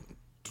painting?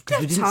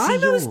 'Cause we didn't see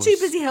Time. I was too yours.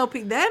 busy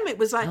helping them. It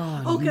was like,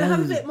 can I have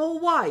a bit more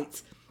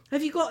white?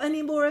 Have you got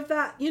any more of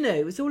that?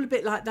 It was all a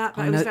bit like that.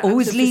 But I was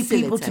Always a leave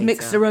people to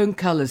mix facilitator. their own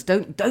colours.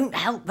 Don't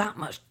help that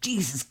much.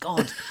 Jesus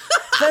God.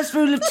 first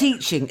rule of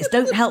teaching is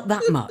don't help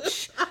that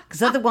much,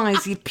 because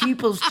otherwise your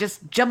pupils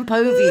just jump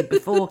over you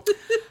before.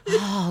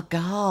 Oh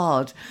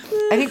God.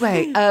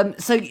 Anyway,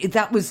 so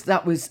that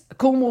was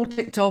Cornwall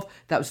ticked off.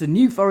 That was the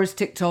New Forest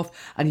ticked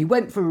off, and you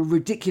went for a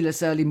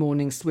ridiculous early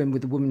morning swim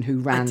with the woman who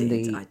ran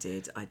I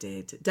did.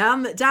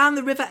 Down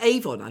the River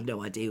Avon. I have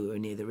no idea we were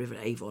near the River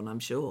Avon, I'm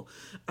sure.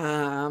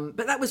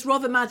 But that was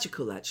rather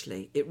magical,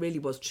 actually. It really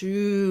was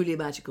truly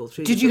magical.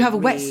 Did you have a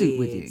wetsuit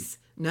with you?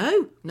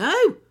 No.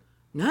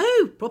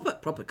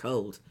 Proper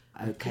cold.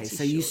 Okay,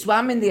 so you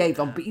swam in the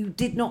Avon, but you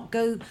did not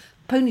go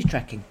pony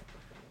trekking.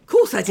 Of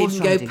course I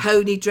didn't go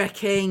pony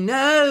trekking.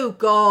 No,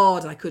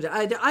 God,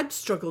 I'd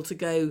struggle to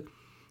go,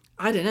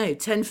 I don't know,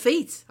 10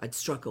 feet. I'd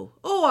struggle.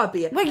 Oh, I'd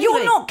be... Well,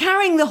 you're not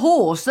carrying the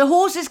horse. The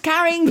horse is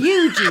carrying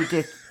you,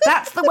 Judith.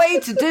 That's the way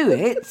to do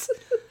it.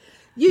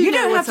 You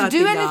don't have to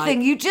do anything.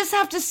 Like. You just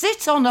have to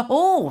sit on a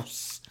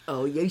horse.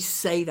 Oh, you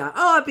say that.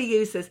 Oh, I'd be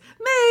useless.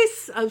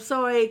 Miss, I'm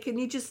sorry, can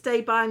you just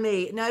stay by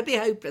me? No, it'd be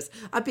hopeless.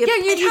 I'd be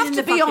you'd have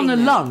to be on a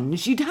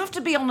lunge. You'd have to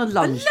be on a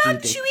lunge. A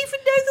lunge? You even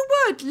know the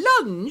word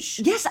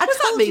lunge? Yes, I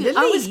told you.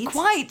 I was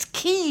quite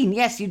keen.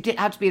 Yes, you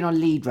had to be on a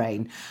lead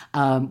rein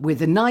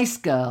with a nice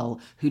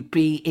girl who'd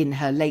be in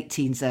her late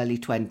teens, early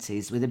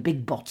 20s with a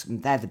big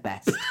bottom. They're the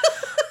best.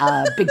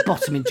 Big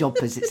bottom in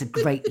jobbers. It's a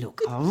great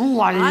look.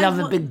 Oh, I love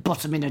a big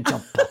bottom in a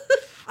jumper.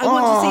 I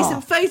want to see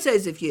some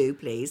photos of you,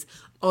 please,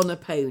 on a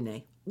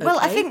pony. Okay? Well,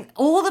 I think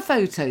all the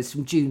photos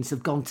from June's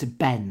have gone to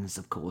Ben's,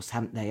 of course,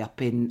 haven't they,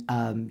 up in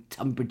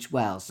Tunbridge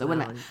Wells. So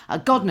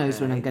God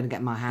knows when I'm going to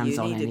get my hands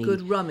on any. You need a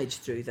good rummage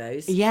through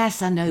those.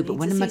 Yes, I know, but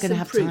when am I going to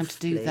have time to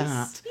do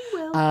that? You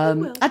will. I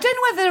don't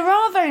know whether there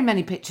are very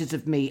many pictures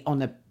of me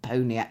on a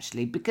pony,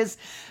 actually, because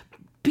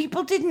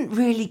people didn't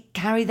really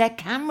carry their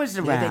cameras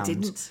around. No, they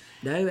didn't.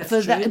 No, that's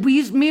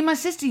true. Me and my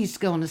sister used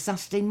to go on a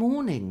Saturday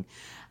morning.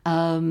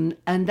 And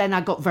then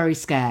I got very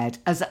scared.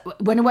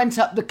 When I went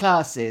up the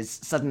classes,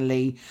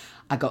 suddenly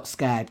I got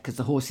scared because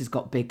the horses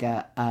got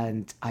bigger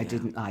and I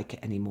didn't like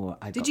it anymore.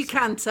 Did you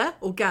canter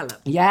or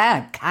gallop?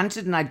 Yeah,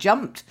 cantered and I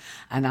jumped.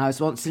 And I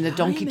was once in a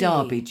donkey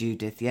derby,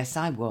 Judith. Yes,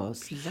 I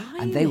was. Blimey.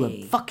 And they were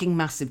fucking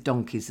massive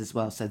donkeys as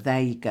well. So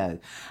there you go.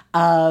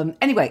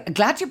 Anyway,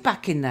 glad you're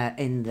back in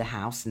the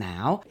house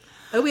now.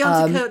 Are we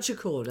on to Culture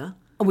Corner?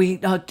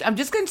 I'm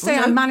just going to say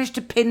I managed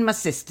to pin my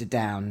sister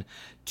down,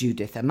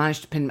 Judith. I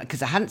managed to pin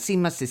because I hadn't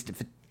seen my sister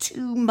for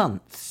 2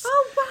 months.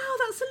 Oh, wow,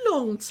 that's a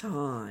long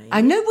time.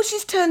 I know what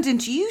she's turned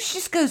into. You. She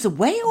just goes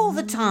away all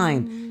the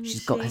time.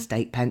 She's got her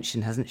state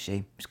pension, hasn't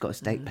she? She's got a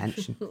state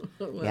pension.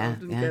 Well, I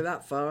didn't go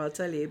that far, I'll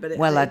tell you. But it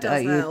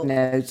does help.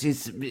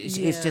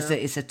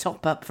 It's a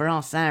top up for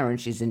our Sarah, and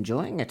she's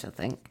enjoying it, I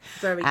think.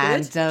 Very good.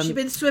 And, she's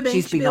been swimming.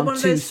 She's been on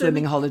 2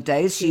 swimming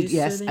holidays.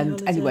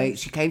 Anyway,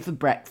 she came for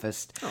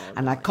breakfast,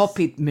 and nice. I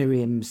copied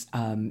Miriam's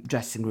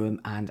dressing room,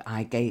 and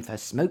I gave her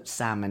smoked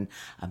salmon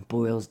and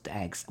boiled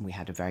eggs, and we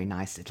had a very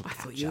nice little catch up.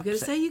 I thought you were going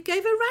to say you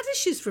gave her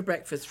radishes for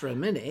breakfast for a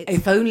minute.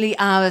 If only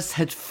ours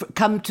had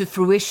come to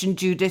fruition,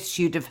 Judith,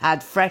 she'd have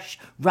had fresh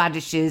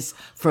radishes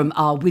from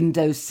our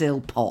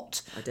windowsill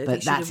pot.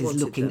 But that is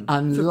looking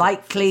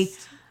unlikely.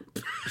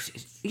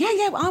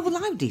 Yeah, I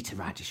would eat a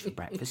radish for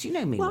breakfast. You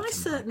know me. Well, I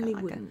certainly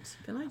wouldn't.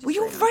 Well,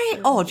 you're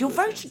very odd. You're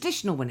very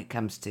traditional when it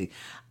comes to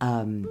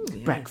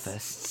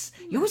breakfasts.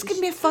 You always give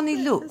me a funny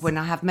look when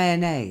I have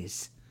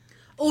mayonnaise.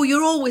 Oh,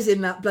 you're always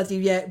in that bloody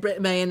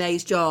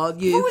mayonnaise jar.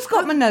 You've always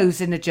got my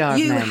nose in a jar of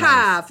mayonnaise. You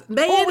have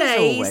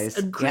mayonnaise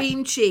and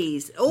cream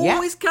cheese.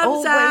 Always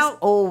comes out.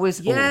 Always.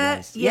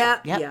 Yeah.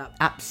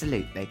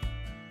 Absolutely.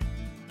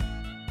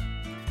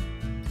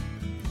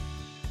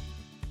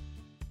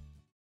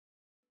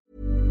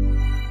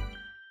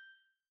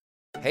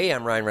 Hey,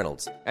 I'm Ryan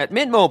Reynolds. At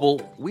Mint Mobile,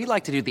 we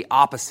like to do the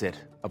opposite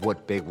of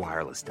what Big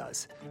Wireless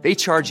does. They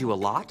charge you a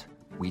lot.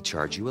 We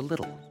charge you a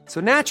little. So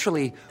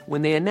naturally,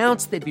 when they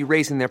announced they'd be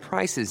raising their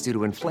prices due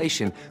to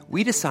inflation,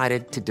 we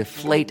decided to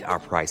deflate our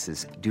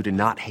prices due to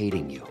not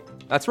hating you.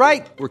 That's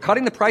right. We're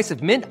cutting the price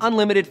of Mint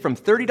Unlimited from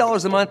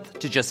 $30 a month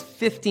to just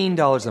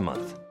 $15 a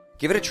month.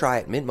 Give it a try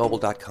at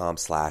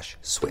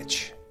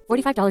mintmobile.com/switch.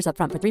 $45 up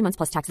front for 3 months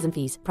plus taxes and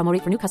fees. Promo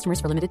rate for new customers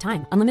for limited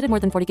time. Unlimited more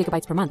than 40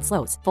 gigabytes per month.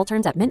 Slows full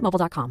terms at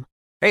mintmobile.com.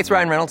 Hey, it's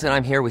Ryan Reynolds, and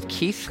I'm here with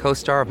Keith,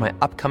 co-star of my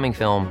upcoming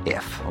film,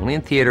 If, only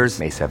in theaters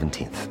May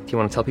 17th. Do you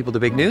want to tell people the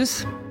big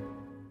news?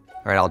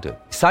 All right, I'll do it.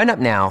 Sign up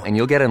now and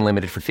you'll get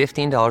unlimited for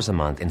 $15 a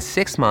month and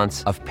 6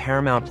 months of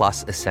Paramount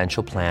Plus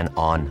Essential Plan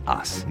on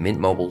us.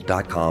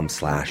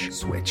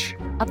 mintmobile.com/switch.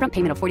 Upfront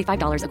payment of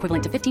 $45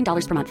 equivalent to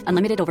 $15 per month.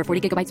 Unlimited over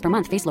 40 gigabytes per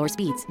month. Face lower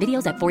speeds.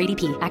 Videos at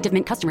 480p. Active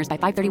Mint customers by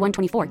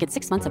 531.24 get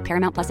 6 months of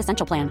Paramount Plus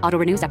Essential Plan. Auto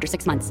renews after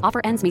 6 months. Offer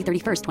ends May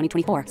 31st,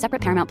 2024.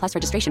 Separate Paramount Plus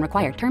registration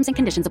required. Terms and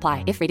conditions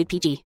apply if rated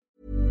PG.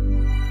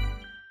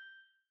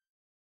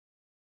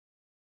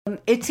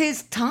 It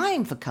is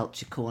time for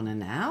Culture Corner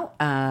now.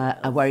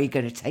 Where are you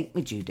going to take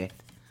me, Judith?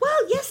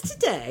 Well, yes,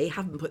 yesterday,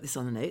 haven't put this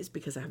on the notes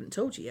because I haven't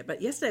told you yet,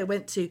 but yesterday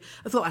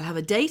I thought I'd have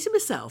a day to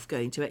myself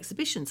going to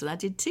exhibitions, and I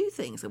did two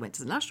things. I went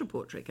to the National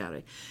Portrait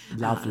Gallery.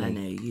 Lovely. I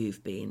know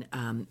you've been.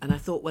 And I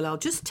thought, well, I'll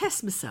just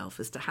test myself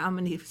as to how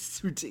many,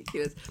 it's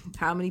ridiculous,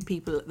 how many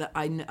people that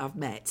I've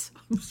met.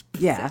 It's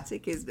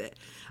pathetic, isn't it?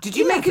 Did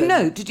you make a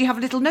note? Did you have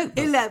a little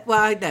notebook?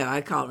 Well, no,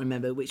 I can't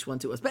remember which one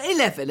it was, but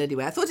 11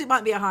 anyway. I thought it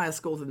might be a higher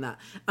score than that.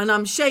 And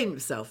I'm ashamed of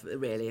myself,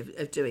 really,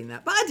 of doing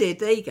that. But I did.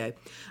 There you go.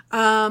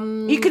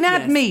 You can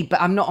add me,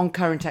 but I'm not on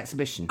current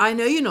exhibition. I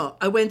know you're not.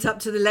 I went up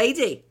to the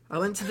lady.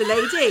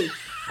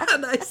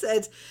 And I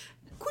said,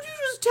 could you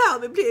just tell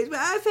me, please, where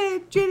I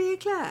found Jenny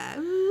Eclair?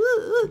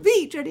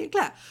 The Jenny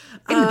Eclair.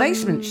 In the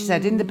basement, she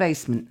said, in the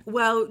basement.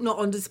 Well, not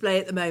on display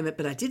at the moment,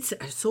 but I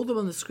saw them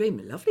on the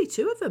screen. Lovely,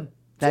 two of them.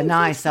 They're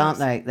nice, aren't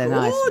they? They're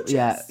gorgeous,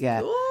 nice.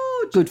 Yeah. Gorgeous.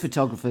 Good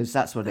photographers,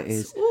 that's what it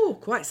is. Oh,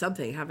 quite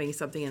something, having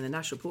something in the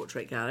National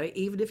Portrait Gallery,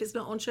 even if it's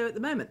not on show at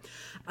the moment.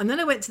 And then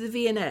I went to the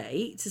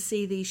V&A to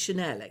see the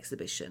Chanel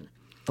exhibition.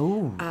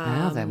 Oh,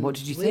 now then, what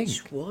did you think?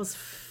 Which was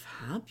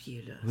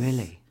fabulous.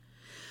 Really?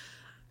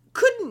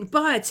 Couldn't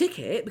buy a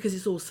ticket because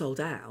it's all sold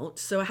out.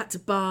 So I had to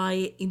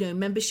buy,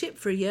 membership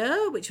for a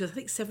year, which was, I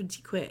think,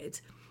 70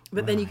 quid.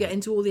 But then you get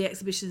into all the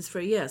exhibitions for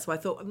a year. So I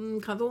thought,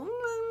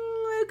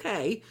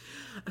 okay.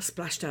 I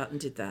splashed out and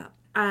did that.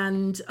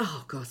 And,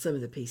 oh, God, some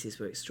of the pieces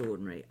were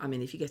extraordinary. I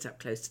mean, if you get up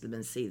close to them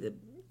and see the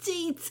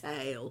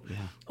detail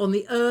on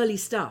the early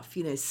stuff,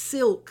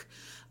 silk,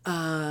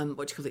 what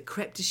do you call it,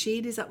 crepe de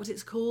chine, is that what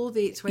it's called?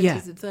 The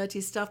 20s and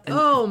 30s stuff.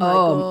 Oh, my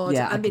God.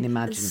 Yeah, I can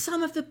imagine. And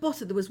some of the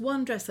bottom, there was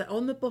one dress that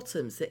on the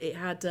bottoms that it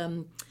had...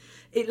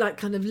 it like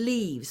kind of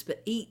leaves,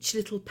 but each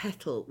little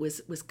petal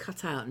was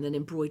cut out and then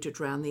embroidered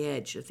around the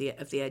edge of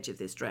the edge of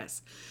this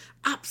dress.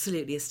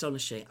 Absolutely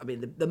astonishing. I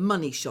mean, the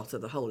money shot of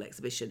the whole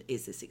exhibition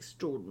is this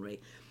extraordinary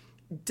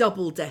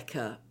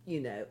double-decker,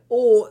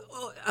 or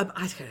I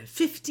don't know,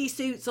 50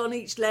 suits on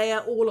each layer,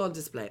 all on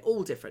display,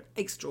 all different,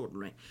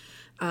 extraordinary.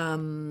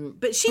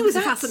 But she was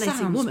a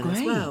fascinating woman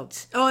as well.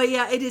 Oh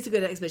yeah, it is a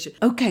good exhibition.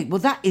 Okay, well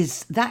that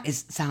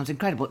sounds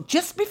incredible.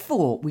 Just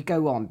before we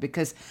go on,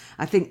 because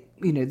I think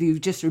you've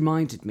just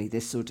reminded me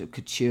this sort of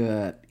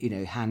couture,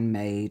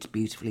 handmade,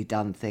 beautifully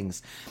done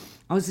things.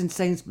 I was in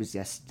Sainsbury's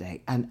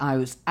yesterday, and I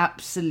was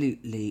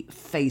absolutely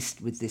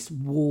faced with this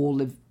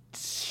wall of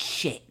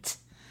shit.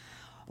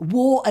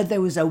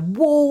 There was a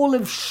wall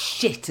of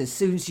shit as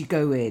soon as you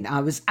go in. I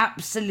was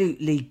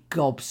absolutely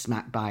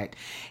gobsmacked by it.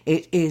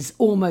 It is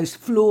almost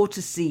floor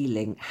to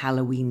ceiling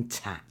Halloween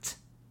tat.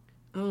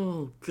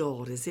 Oh,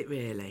 God, is it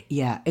really?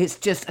 Yeah, it's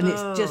just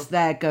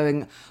there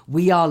going,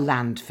 we are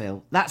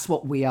landfill. That's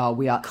what we are.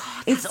 God,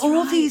 it's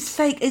all right. These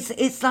fake,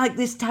 it's like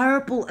this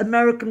terrible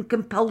American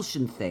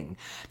compulsion thing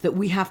that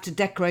we have to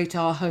decorate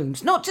our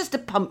homes. Not just a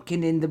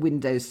pumpkin in the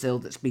windowsill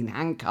that's been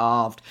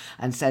hand-carved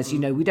and says,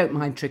 we don't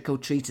mind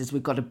trick-or-treaters,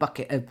 we've got a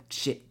bucket of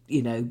shit,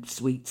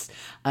 sweets,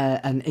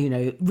 and,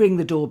 ring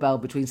the doorbell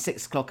between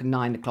 6 o'clock and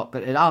 9 o'clock,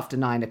 but after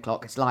 9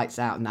 o'clock, it's lights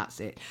out and that's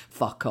it.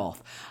 Fuck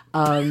off.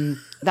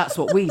 That's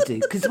what we do,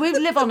 because we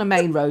live on a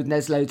main road and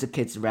there's loads of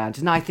kids around,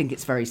 and I think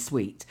it's very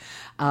sweet.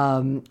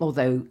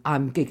 Although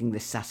I'm gigging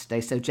this Saturday,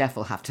 so Jeff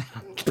will have to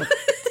handle it.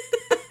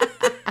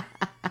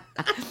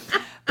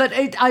 But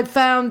I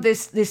found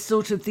this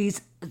sort of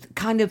these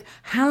kind of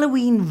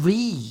Halloween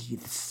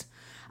wreaths.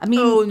 I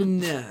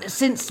mean,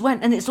 since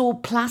when? And it's all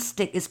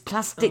plastic. It's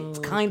plastic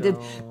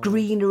of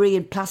greenery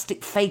and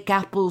plastic fake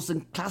apples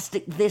and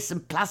plastic this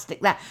and plastic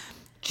that.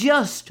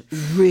 Just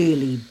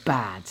really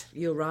bad.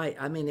 You're right.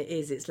 I mean, it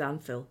is. It's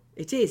landfill.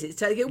 It is.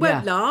 It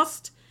won't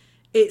last.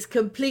 It's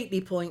completely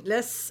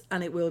pointless,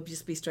 and it will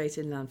just be straight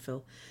in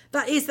landfill.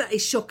 That is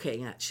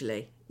shocking,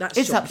 actually.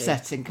 It's shocking.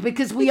 Upsetting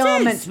because we are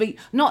meant to be.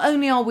 Not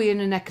only are we in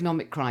an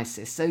economic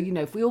crisis, so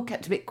if we all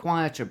kept a bit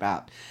quieter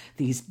about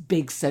these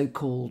big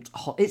so-called,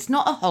 it's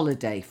not a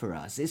holiday for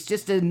us. It's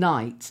just a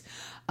night.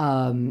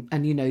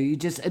 And you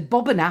just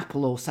Bob and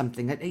Apple or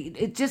something.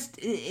 It just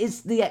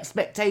is the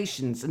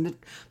expectations, and the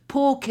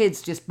poor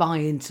kids just buy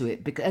into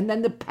it, and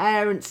then the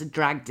parents are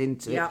dragged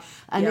into it.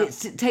 And it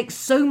takes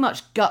so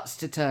much guts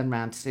to turn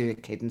around to a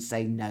kid and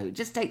say no. It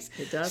just takes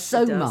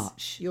so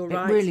much. You're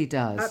right. It really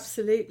does.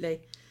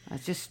 Absolutely.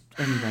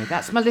 Anyway,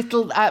 that's my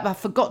little. I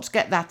forgot to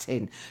get that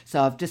in,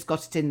 so I've just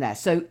got it in there.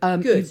 So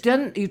you've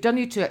done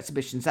your two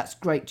exhibitions. That's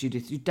great,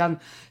 Judith. You've done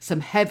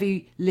some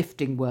heavy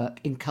lifting work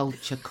in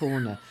Culture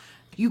Corner.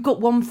 You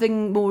got one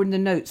thing more in the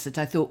notes that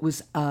I thought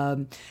was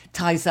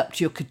ties up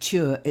to your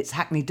couture. It's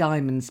Hackney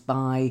Diamonds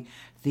by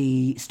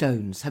the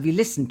Stones. Have you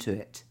listened to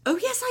it? Oh,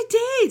 yes, I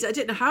did. I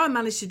don't know how I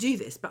managed to do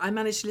this, but I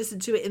managed to listen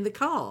to it in the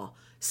car.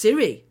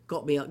 Siri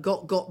got me it.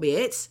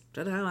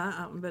 Don't know how that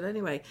happened, but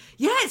anyway.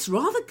 Yeah, it's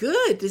rather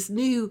good.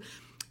 The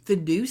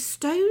new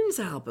Stones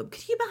album.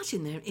 Can you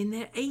imagine they're in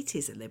their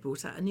 80s and they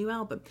brought out a new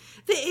album?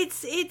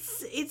 It's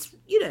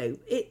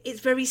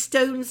very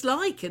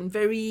Stones-like and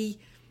very...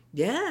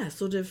 Yeah,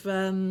 sort of,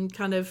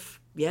 convincing.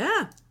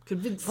 Well,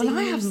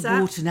 I haven't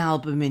bought an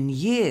album in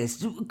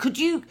years. Could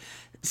you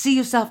see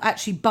yourself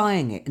actually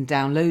buying it and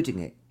downloading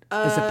it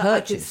as a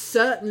purchase?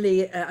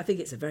 Certainly, I think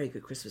it's a very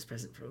good Christmas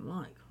present from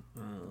Mike.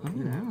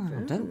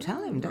 Don't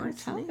tell him. Don't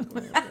tell him.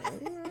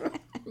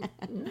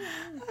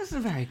 That's a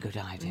very good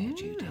idea,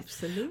 Judith.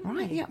 Absolutely.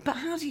 Right, yeah, but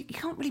how do you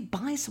can't really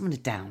buy someone a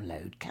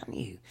download, can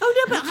you?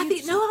 Oh no, but I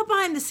think I'm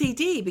buying the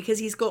CD because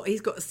he's got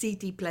a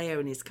CD player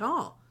in his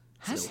car.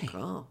 Has he?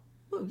 Car.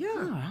 Well, yeah.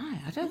 All right.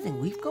 I don't think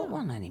we've got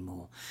one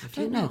anymore. I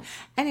don't know.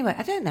 Anyway,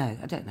 I don't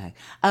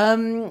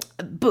know.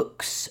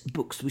 Books.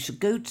 We should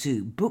go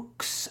to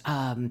books.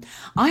 I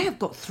have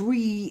got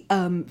 3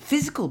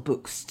 physical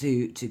books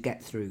to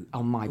get through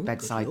on my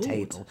bedside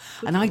table.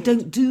 And I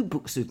don't do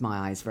books with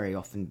my eyes very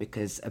often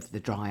because of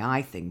the dry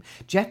eye thing.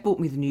 Jeff bought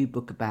me the new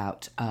book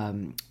about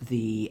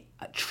the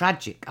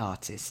tragic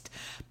artist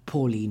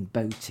Pauline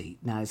Boty.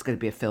 Now there's going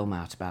to be a film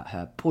out about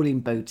her.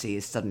 Pauline Boty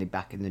is suddenly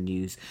back in the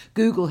news.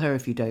 Google her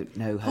if you don't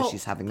know her.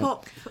 She's having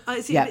pop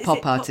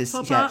artist.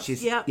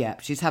 Yeah,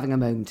 she's having a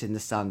moment in the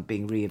sun,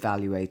 being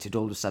reevaluated.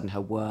 All of a sudden, her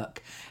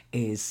work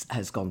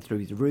has gone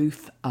through the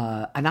roof.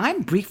 And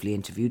I'm briefly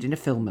interviewed in a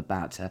film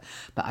about her,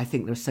 but I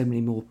think there are so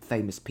many more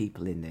famous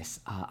people in this.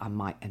 I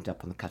might end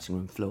up on the cutting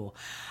room floor.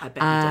 I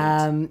bet you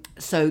don't.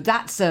 So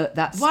that's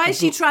why is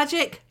she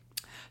tragic?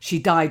 She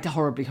died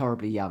horribly,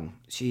 horribly young.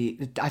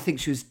 I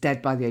think she was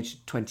dead by the age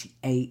of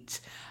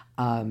 28.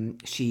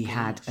 She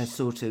had a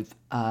sort of,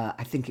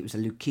 I think it was a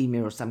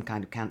leukemia or some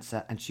kind of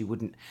cancer, and she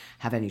wouldn't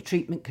have any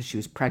treatment because she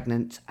was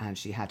pregnant and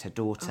she had her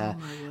daughter,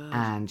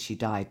 and she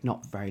died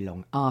not very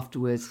long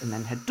afterwards. And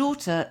then her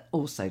daughter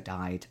also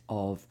died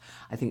of,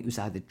 I think it was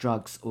either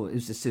drugs or it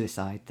was a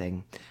suicide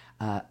thing,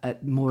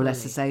 at more or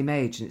less the same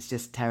age, and it's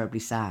just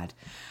terribly sad.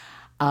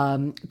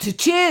 To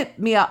cheer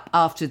me up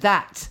after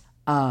that,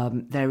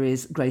 there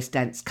is Grace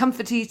Dent's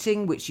Comfort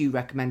Eating, which you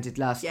recommended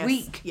last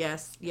week.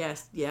 Yes,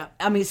 yeah.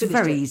 I mean, it's a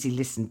very easy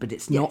listen, but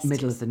it's not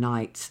middle of the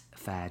night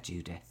fare,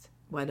 Judith.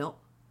 Why not?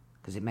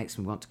 Because it makes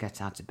me want to get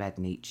out of bed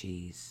and eat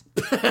cheese.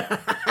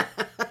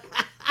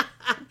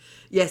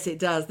 Yes, it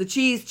does. The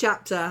cheese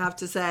chapter, I have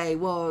to say,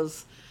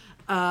 was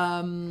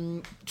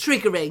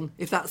triggering,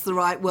 if that's the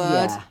right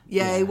word.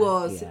 Yeah, it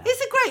was. Yeah.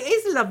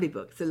 It's a lovely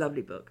book. It's a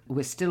lovely book.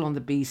 We're still on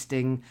the bee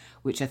sting,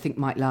 which I think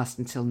might last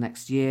until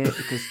next year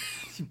because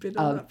you've been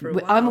on that for a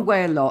while. I'm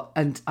away a lot,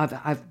 and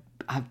I've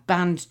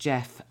banned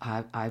Jeff.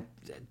 I've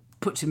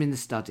put him in the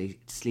study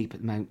to sleep at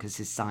the moment because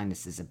his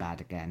sinuses are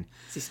bad again.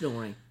 Is he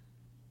snoring?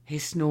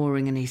 He's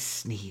snoring and he's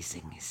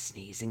sneezing,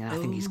 and I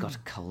think he's got a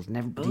cold, and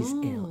everybody's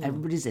ill.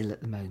 Everybody's ill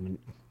at the moment.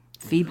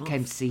 Phoebe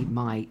came to see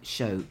my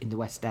show in the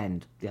West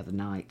End the other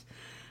night,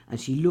 and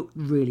she looked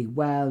really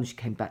well, and she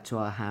came back to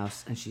our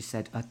house, and she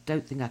said, I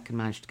don't think I can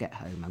manage to get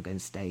home. I'm going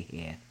to stay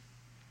here.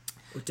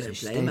 Well, don't so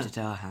she blame stayed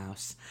at our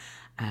house,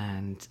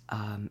 and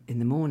in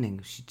the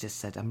morning she just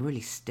said, I'm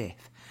really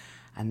stiff.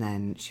 And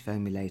then she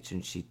phoned me later,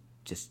 and she'd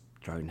just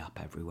thrown up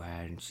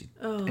everywhere. And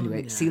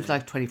it seems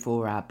like a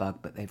 24-hour bug,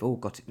 but they've all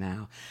got it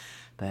now.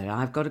 But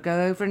I've got to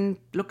go over and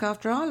look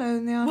after Arlo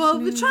in the afternoon. Well,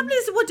 the trouble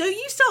is, don't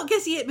you start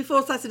getting it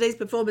before Saturday's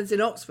performance in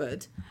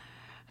Oxford?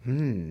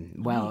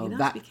 Well,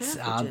 that's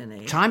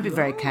try and be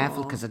very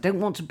careful, because I don't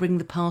want to bring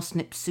the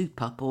parsnip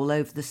soup up all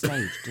over the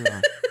stage, do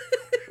I?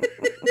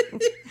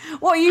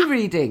 What are you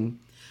reading?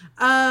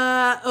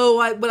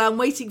 I'm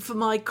waiting for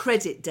my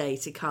credit day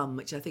to come,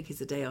 which I think is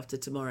the day after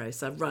tomorrow.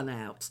 So I've run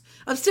out.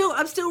 I'm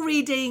still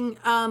reading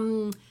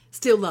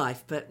Still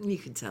Life, but you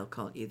can tell,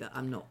 can't you, that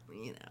I'm not,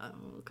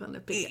 kind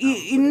of pick it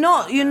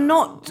up. You're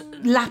not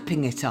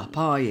lapping it up,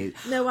 are you?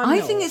 No, I'm not.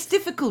 I think it's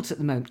difficult at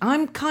the moment.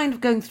 I'm kind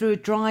of going through a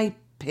dry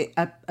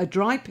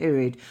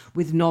period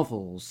with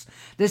novels.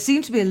 There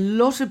seem to be a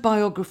lot of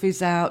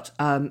biographies out.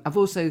 I've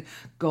also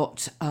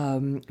got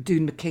Doone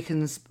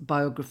McKicken's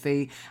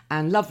biography,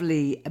 and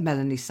lovely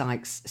Melanie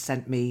Sykes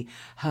sent me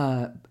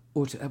her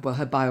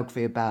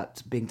biography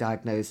about being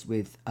diagnosed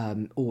with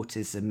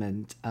autism,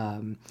 and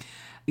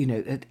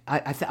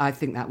I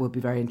think that will be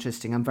very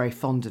interesting. I'm very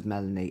fond of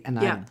Melanie, and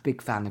I'm a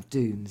big fan of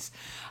Doone's.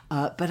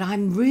 But I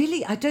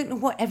don't know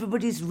what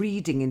everybody's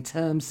reading in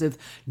terms of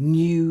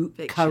new,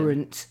 fiction.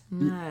 Current,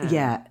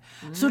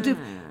 sort of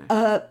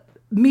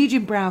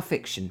medium brow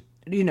fiction.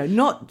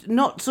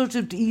 Not sort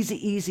of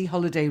easy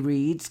holiday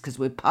reads, because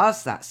we're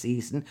past that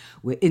season.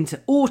 We're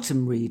into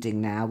autumn reading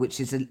now, which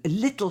is a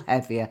little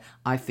heavier,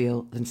 I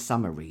feel, than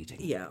summer reading.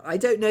 Yeah, I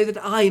don't know that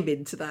I'm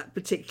into that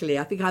particularly.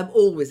 I think I'm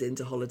always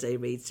into holiday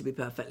reads, to be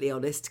perfectly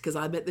honest, because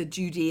I'm at the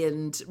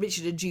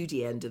Richard and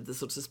Judy end of the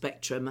sort of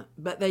spectrum.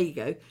 But there you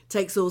go,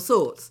 takes all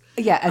sorts.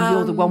 Yeah, and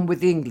you're the one with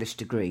the English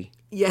degree.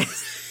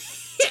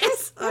 Yes.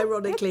 Yes,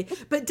 ironically.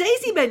 But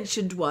Daisy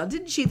mentioned one,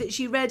 didn't she, that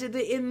she read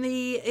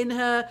in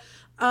her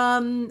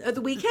at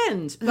the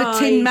weekend. The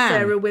Tin Man.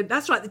 Sarah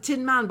That's right, The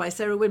Tin Man by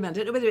Sarah Winman. I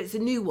don't know whether it's a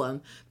new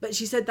one, but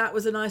she said that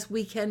was a nice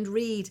weekend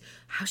read.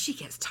 How she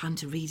gets time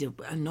to read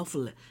a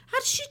novel. How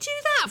does she do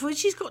that? When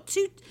she's got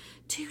two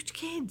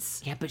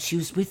kids. Yeah, but she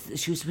was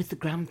with the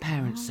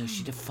grandparents, so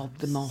she'd have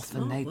fobbed them off,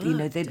 and they'd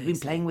been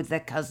playing with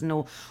their cousin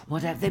or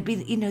whatever. They'd be,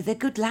 they're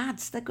good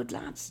lads. They're good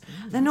lads.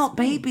 They're not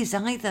babies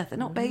either. They're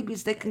not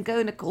babies. They can go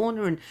in a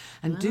corner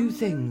and do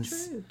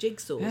things. True.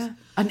 Jigsaws. Yeah.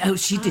 And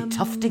she did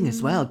tufting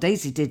as well.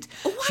 Daisy did.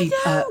 She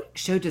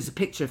showed us a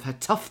picture of her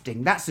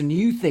tufting. That's a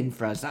new thing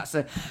for us.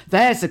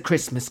 There's a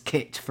Christmas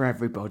kit for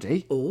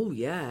everybody. Oh,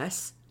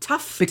 yes.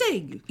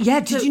 Tufting.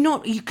 Did you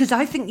not? Because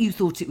I think you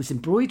thought it was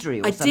embroidery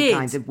or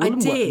kind of woolen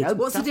work. No,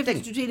 What's tufting. the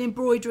difference between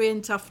embroidery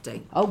and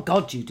tufting? Oh,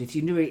 God, Judith,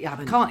 you knew it.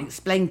 I can't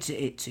explain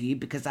it to you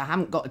because I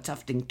haven't got a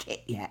tufting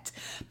kit yet.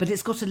 But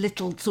it's got a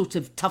little sort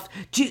of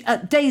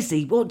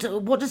Daisy,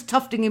 what does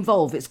tufting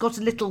involve? It's got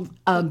a little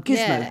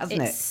gizmo,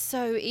 hasn't it? It's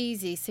so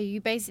easy. So you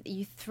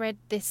thread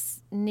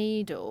this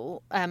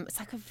needle. It's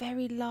like a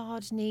very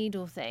large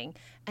needle thing.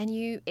 And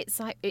it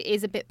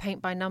is a bit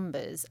paint by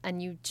numbers. And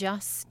you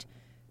just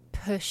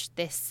push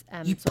this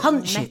you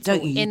punch it,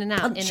 don't you? In and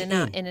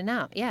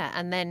out, yeah.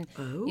 And then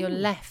you're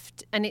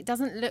left, and it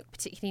doesn't look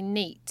particularly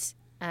neat.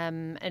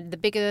 And the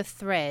bigger the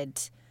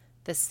thread,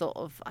 the sort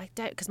of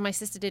because my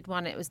sister did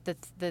one. It was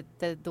the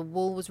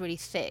wool was really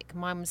thick.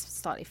 Mine was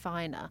slightly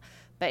finer,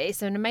 but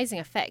it's an amazing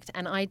effect.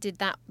 And I did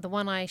that. The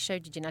one I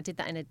showed you, Jen, I did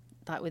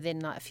that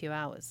within a few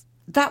hours.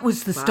 That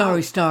was the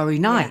Starry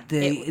Night,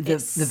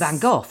 the Van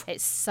Gogh.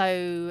 It's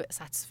so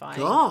satisfying.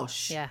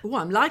 Gosh. Yeah. Oh,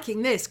 I'm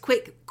liking this.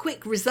 Quick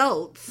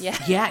results.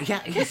 Yeah.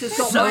 This has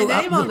got my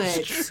name on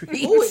it.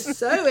 Oh, it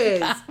so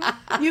is.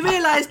 You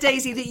realise,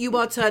 Daisy, that you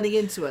are turning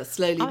into us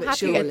slowly but happy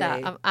surely. with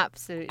that. I'm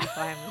absolutely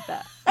fine with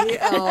that.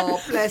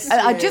 Oh, bless you.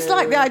 I just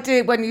like the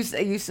idea when you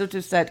sort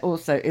of said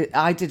also,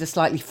 I did a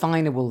slightly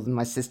finer wool than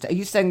my sister. Are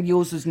you saying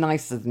yours was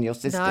nicer than your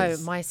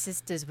sister's? No, my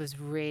sister's was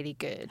really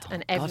good.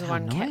 And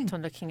everyone kept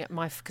on looking at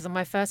because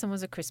my first one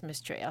was a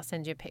Christmas tree. I'll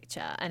send you a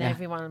picture. And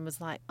everyone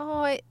was like,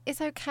 oh,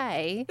 it's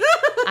okay.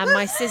 And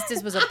my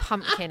sister's was a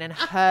pumpkin and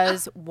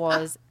hers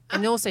was...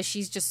 And also,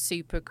 she's just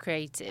super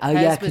creative. Oh,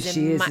 hers yeah, was because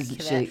she immaculate.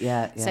 is, isn't she?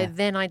 Yeah. So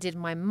then I did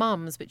my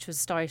mum's, which was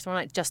Starry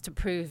Night, just to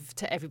prove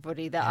to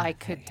everybody that I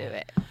could do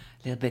it. A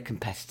little bit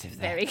competitive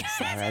there. Very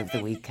Sarah, over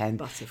the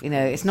weekend.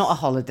 It's not a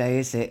holiday,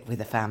 is it,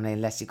 with a family,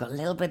 unless you've got a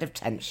little bit of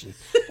tension.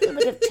 A little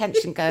bit of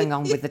tension going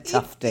on with the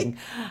tufting.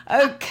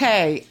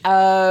 Okay.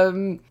 Are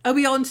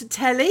we on to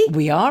telly?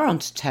 We are on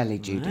to telly,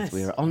 Judith. Yes,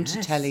 we are on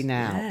to telly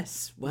now.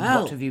 Yes.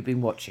 Well, what have you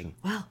been watching?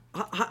 Well,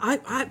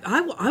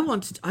 I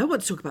want to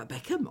talk about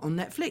Beckham on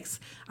Netflix,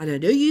 and I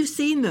know you've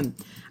seen them,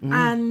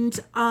 and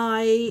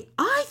I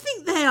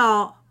think they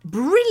are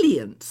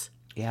brilliant.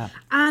 Yeah.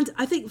 And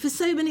I think for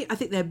so many, I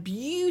think they're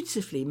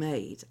beautifully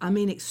made. I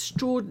mean,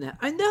 extraordinary.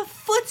 And the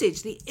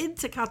footage, the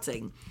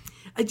intercutting.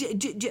 I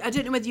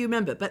don't know whether you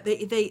remember, but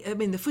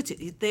the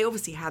footage, they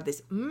obviously had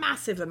this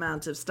massive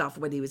amount of stuff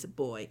when he was a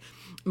boy.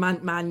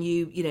 Man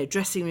U,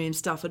 dressing room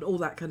stuff and all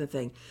that kind of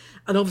thing.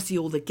 And obviously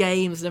all the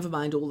games, never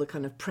mind all the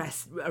kind of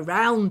press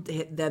around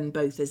them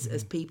both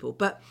as people.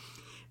 But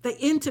they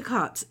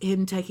intercut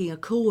him taking a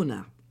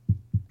corner.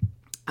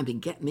 I mean,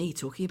 get me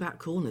talking about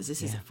corners.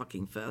 This is a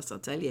fucking first, I'll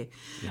tell you.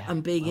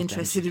 And being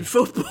interested in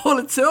football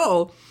at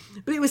all.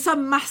 But it was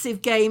some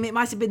massive game. It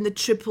might have been the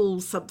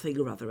triple something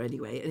or other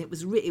anyway. And it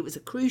was a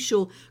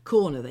crucial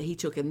corner that he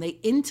took. And they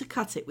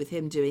intercut it with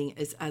him doing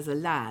as a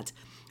lad,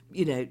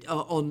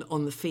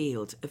 on the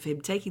field, of him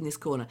taking this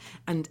corner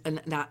and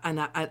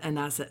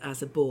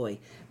as a boy,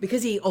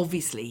 because he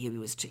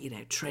was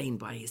trained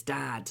by his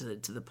dad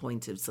to the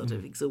point of sort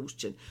of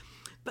exhaustion.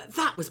 But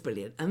that was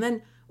brilliant. And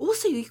then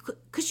also,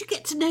 because you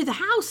get to know the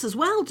house as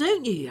well,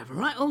 don't you? You have a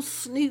right old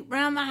snoop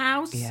round the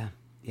house. Yeah.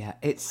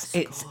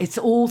 It's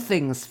all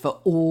things for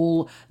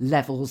all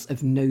levels of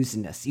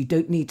nosiness. You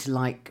don't need to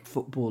like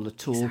football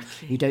at all.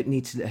 Exactly. You don't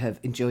need to have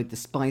enjoyed the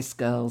Spice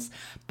Girls.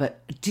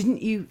 But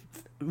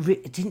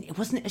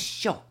wasn't it a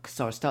shock?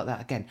 Sorry, I'll start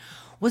that again.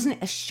 Wasn't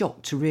it a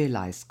shock to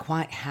realise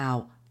quite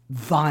how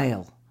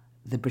vile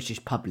the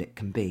British public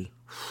can be?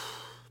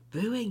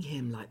 Booing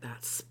him like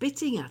that,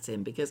 spitting at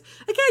him, because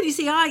again, you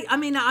see,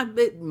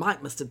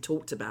 Mike must have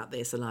talked about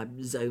this and I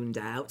zoned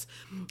out,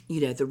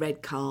 the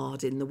red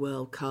card in the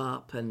World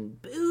Cup,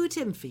 and booed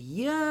him for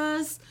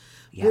years,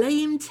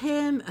 blamed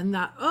him, and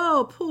that,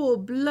 oh, poor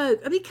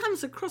bloke. And he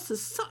comes across as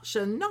such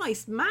a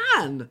nice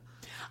man.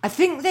 I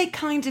think they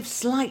kind of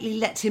slightly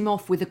let him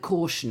off with a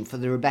caution for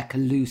the Rebecca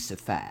Luce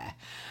affair.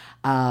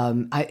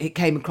 It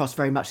came across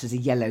very much as a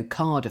yellow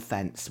card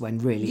offence when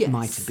really it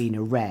might have been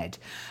a red.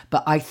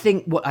 But I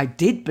think what I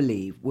did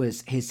believe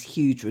was his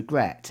huge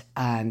regret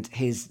and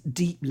his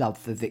deep love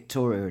for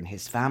Victoria and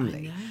his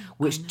family,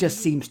 which just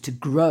seems to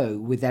grow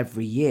with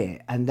every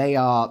year. And they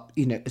are,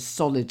 as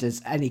solid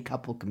as any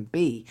couple can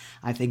be,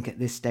 I think, at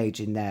this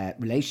stage in their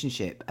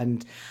relationship.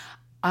 And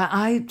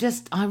I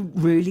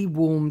really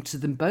warmed to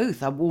them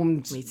both. I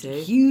warmed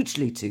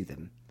hugely to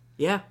them.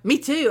 Yeah, me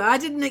too. I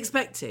didn't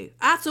expect to.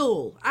 At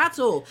all. I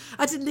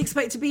didn't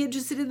expect to be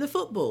interested in the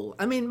football.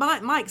 I mean,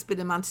 Mike's been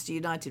a Manchester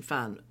United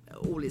fan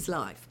all his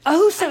life.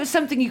 Oh, so it's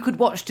something you could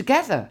watch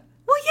together?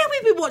 Well, yeah,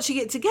 we've been watching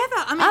it together.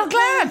 I mean, I'm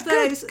glad.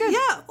 all those, Good.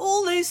 Yeah,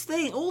 all those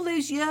things, all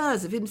those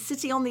years of him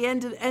sitting on the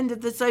end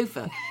of the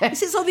sofa. He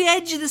sits on the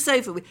edge of the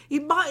sofa. He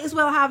might as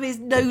well have his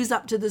nose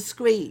up to the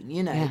screen,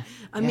 you know. Yeah,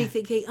 And me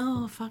thinking,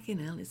 oh, fucking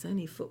hell, it's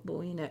only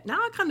football, you know. Now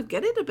I kind of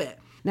get it a bit.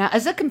 Now,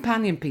 as a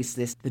companion piece to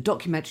this, the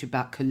documentary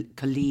about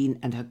Colleen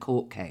and her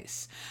court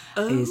case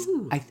is...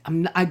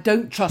 I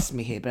don't trust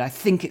me here, but I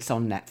think it's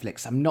on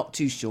Netflix. I'm not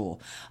too sure.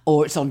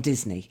 Or it's on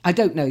Disney. I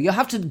don't know. You'll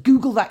have to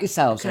Google that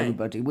yourselves,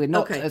 everybody. We're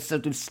not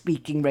sort of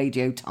speaking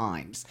Radio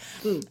Times.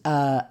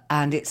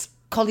 And it's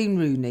Colleen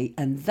Rooney,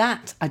 and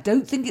that, I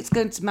don't think it's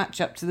going to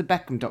match up to the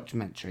Beckham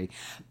documentary,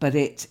 but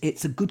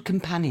it's a good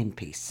companion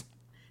piece.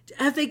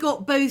 Have they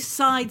got both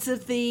sides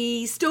of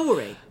the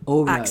story,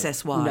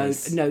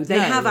 access-wise? No, they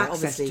have access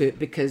obviously. to it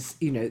because,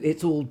 you know,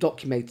 it's all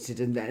documented,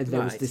 and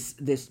there was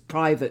this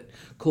private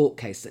court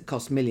case that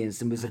cost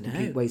millions and was a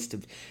complete waste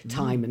of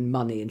time and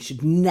money, and it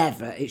should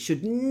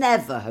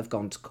never have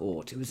gone to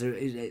court. It was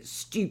a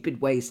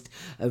stupid waste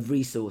of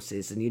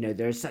resources, and, you know,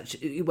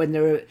 when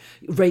there are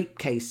rape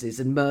cases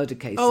and murder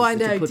cases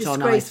that are put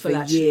on ice for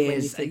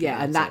years,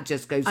 and that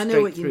just goes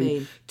straight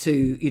through to,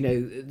 you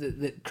know,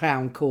 the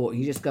Crown Court,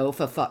 and you just go, oh,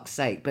 for fuck's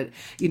sake. But,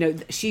 you know,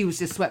 she was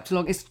just swept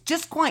along. It's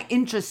just quite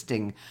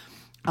interesting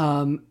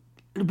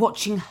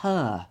watching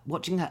her,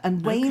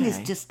 and Wayne is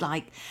just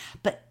like,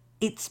 but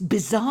it's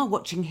bizarre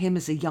watching him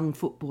as a young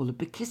footballer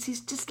because he's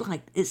just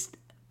like,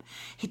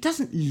 he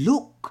doesn't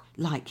look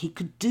like he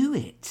could do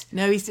it.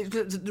 No, he's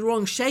the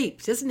wrong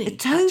shape, doesn't he?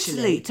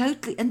 Totally.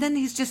 And then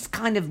he's just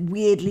kind of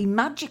weirdly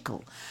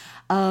magical.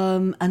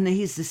 And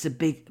he's just a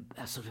bit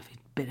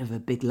of a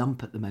big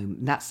lump at the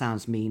moment. That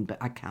sounds mean, but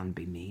I can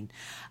be mean.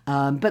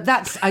 But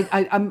that's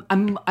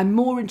I'm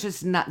more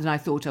interested in that than I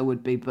thought I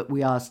would be. But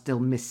we are still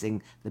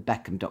missing the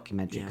Beckham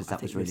documentary because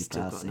that was really classy.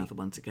 We've still got another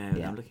one to go,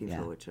 and I'm looking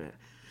forward to it.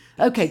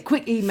 Okay,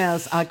 quick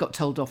emails. I got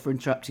told off for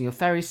interrupting your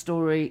ferry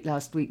story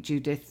last week,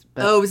 Judith.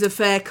 But it was a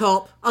fair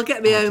cop. I'll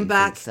get my own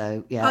back.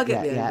 So yeah, I'll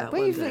get my own back.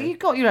 Well, you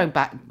got your own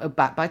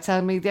back by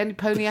telling me the only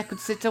pony I could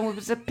sit on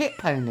was a pit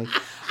pony.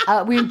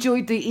 We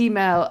enjoyed the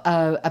email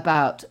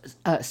about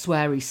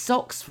sweary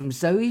socks from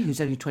Zoe,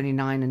 who's only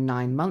 29 and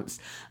 9 months,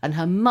 and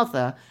her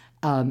mother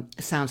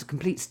sounds a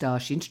complete star.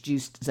 She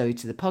introduced Zoe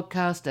to the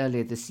podcast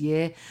earlier this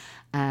year.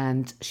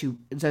 And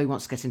Zoe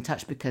wants to get in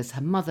touch because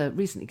her mother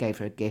recently gave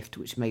her a gift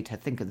which made her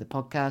think of the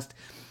podcast.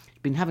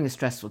 She'd been having a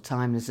stressful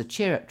time, and as a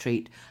cheer-up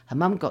treat, her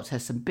mum got her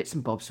some bits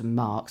and bobs from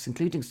Marks,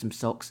 including some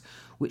socks,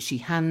 which she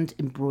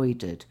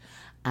hand-embroidered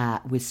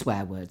with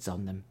swear words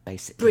on them,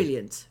 basically.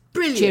 Brilliant.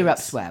 Cheer-up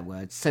swear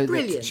words, so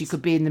that she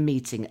could be in the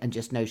meeting and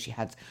just know she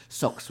had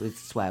socks with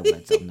swear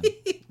words on them.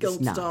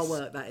 Gold star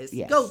work, that is.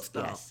 Yes, Gold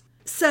star. Yes.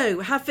 So,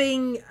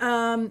 having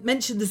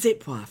mentioned the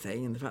zip wire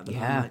thing and the fact that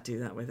I might do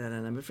that with her,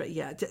 and I'm afraid,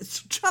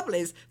 the trouble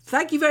is,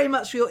 thank you very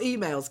much for your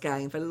emails,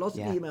 gang, for a lot of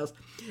emails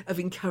of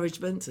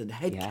encouragement and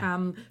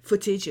headcam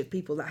footage of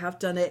people that have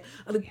done it.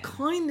 And I'm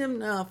kind of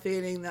now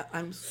feeling that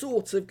I'm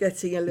sort of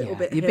getting a little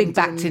bit... You've been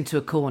backed into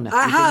a corner.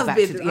 I have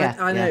been.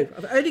 I know.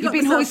 I've only got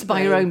You've been hoisted by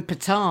your own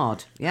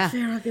petard. Yeah. I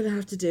fear I'm going to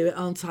have to do it,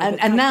 aren't I?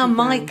 And now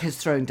Mike has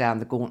thrown down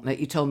the gauntlet.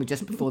 You told me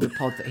just before the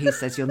pod that he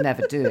says you'll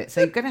never do it.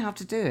 So you're going to have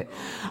to do it.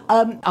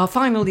 Our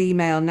final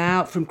email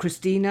now from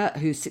Christina,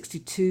 who's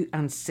 62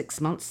 and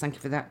 6 months. Thank you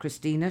for that,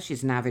 Christina.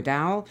 She's an avid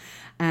owl.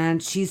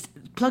 And she's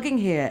plugging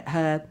here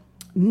her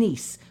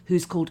niece,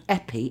 who's called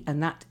Epi,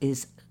 and that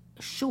is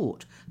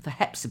short for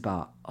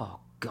Hepzibah. Oh,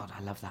 God,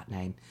 I love that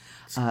name.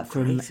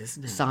 From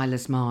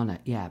Silas Marner,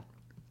 yeah.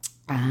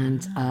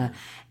 And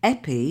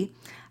Epi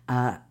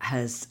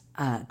has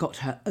got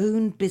her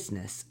own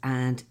business,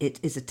 and it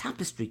is a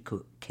tapestry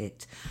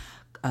kit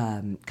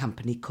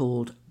company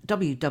called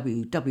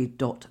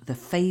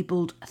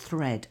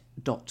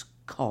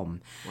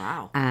www.thefabledthread.com.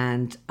 Wow.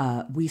 And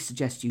we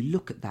suggest you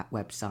look at that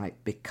website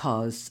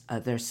because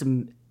there's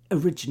some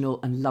original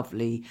and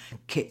lovely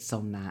kits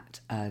on that.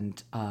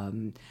 And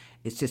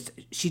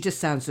she just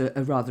sounds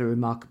a rather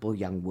remarkable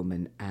young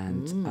woman.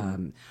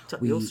 And it's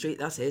up your street,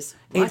 that is.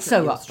 Right, it's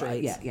so up.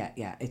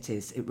 Yeah, it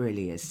is. It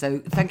really is. So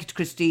thank you to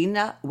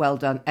Christina. Well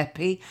done,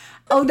 Epi.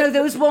 Oh, no,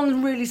 there was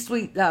one really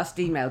sweet last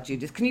email,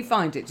 Judith. Can you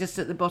find it just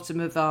at the bottom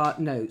of our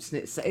notes?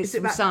 And it's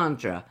from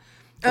Sandra.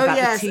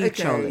 About the tea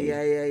trolley.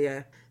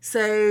 Yeah.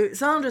 So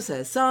Sandra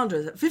says,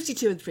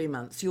 52 and 3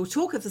 months, your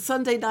talk of the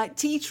Sunday night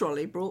tea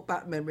trolley brought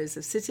back memories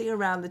of sitting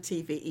around the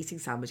TV eating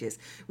sandwiches.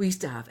 We used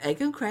to have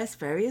egg and cress,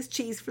 various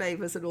cheese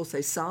flavours, and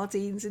also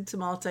sardines and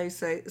tomato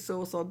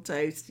sauce on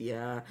toast.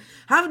 Yeah.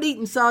 Haven't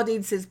eaten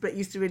sardines since, but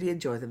used to really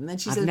enjoy them. And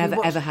then I've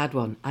never ever had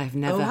one. I've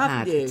never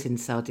had a tin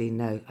sardine.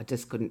 No, I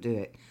just couldn't do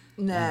it.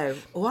 No.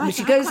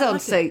 She goes on to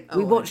say,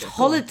 we watched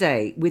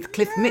Holiday with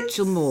Cliff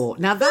Mitchell-Moore.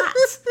 Now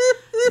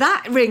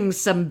that rings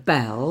some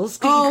bells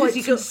because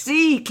you can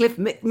see Cliff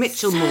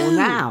Mitchell-Moore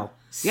now.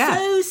 Yeah.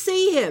 So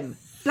see him.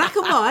 black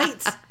and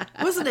white,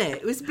 wasn't it?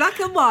 It was black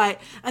and white,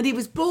 and he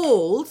was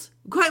bald,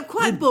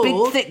 quite bald,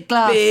 big thick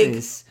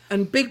glasses,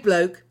 big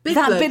bloke, big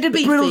that bloke, bit of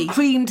beefy. brill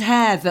creamed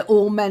hair that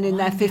all men in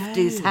their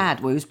 50s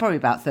had. Well, he was probably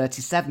about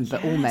 37,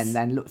 but all men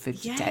then looked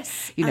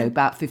 50,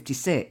 about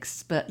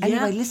 56. But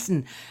anyway,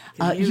 listen,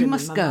 you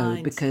must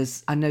go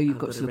because I know you've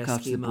got to look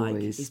after the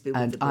boys,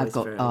 and I've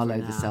got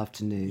Arlo this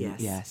afternoon.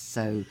 Yes.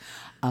 So,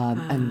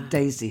 and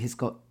Daisy has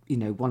got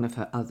one of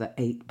her other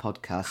 8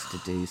 podcasts to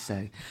do.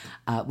 So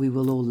we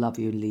will all love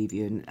you and leave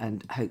you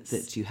and hope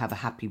that you have a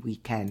happy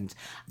weekend.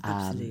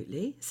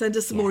 Absolutely. Send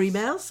us some more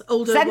emails.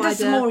 Send us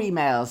some more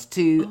emails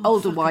to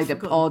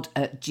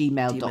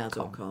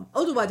olderwiderpod@gmail.com.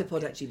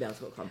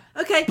 olderwiderpod@gmail.com.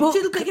 Okay,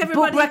 toodle pick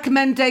everybody. Book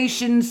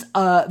recommendations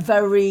are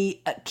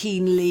very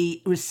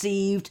keenly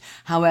received.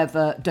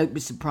 However, don't be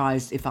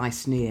surprised if I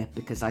sneer,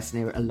 because I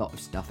sneer at a lot of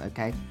stuff,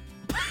 okay?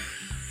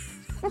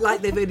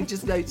 Like they've only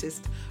just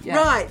noticed. Yeah.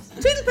 Right.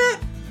 Toodle pip.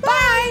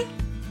 Bye.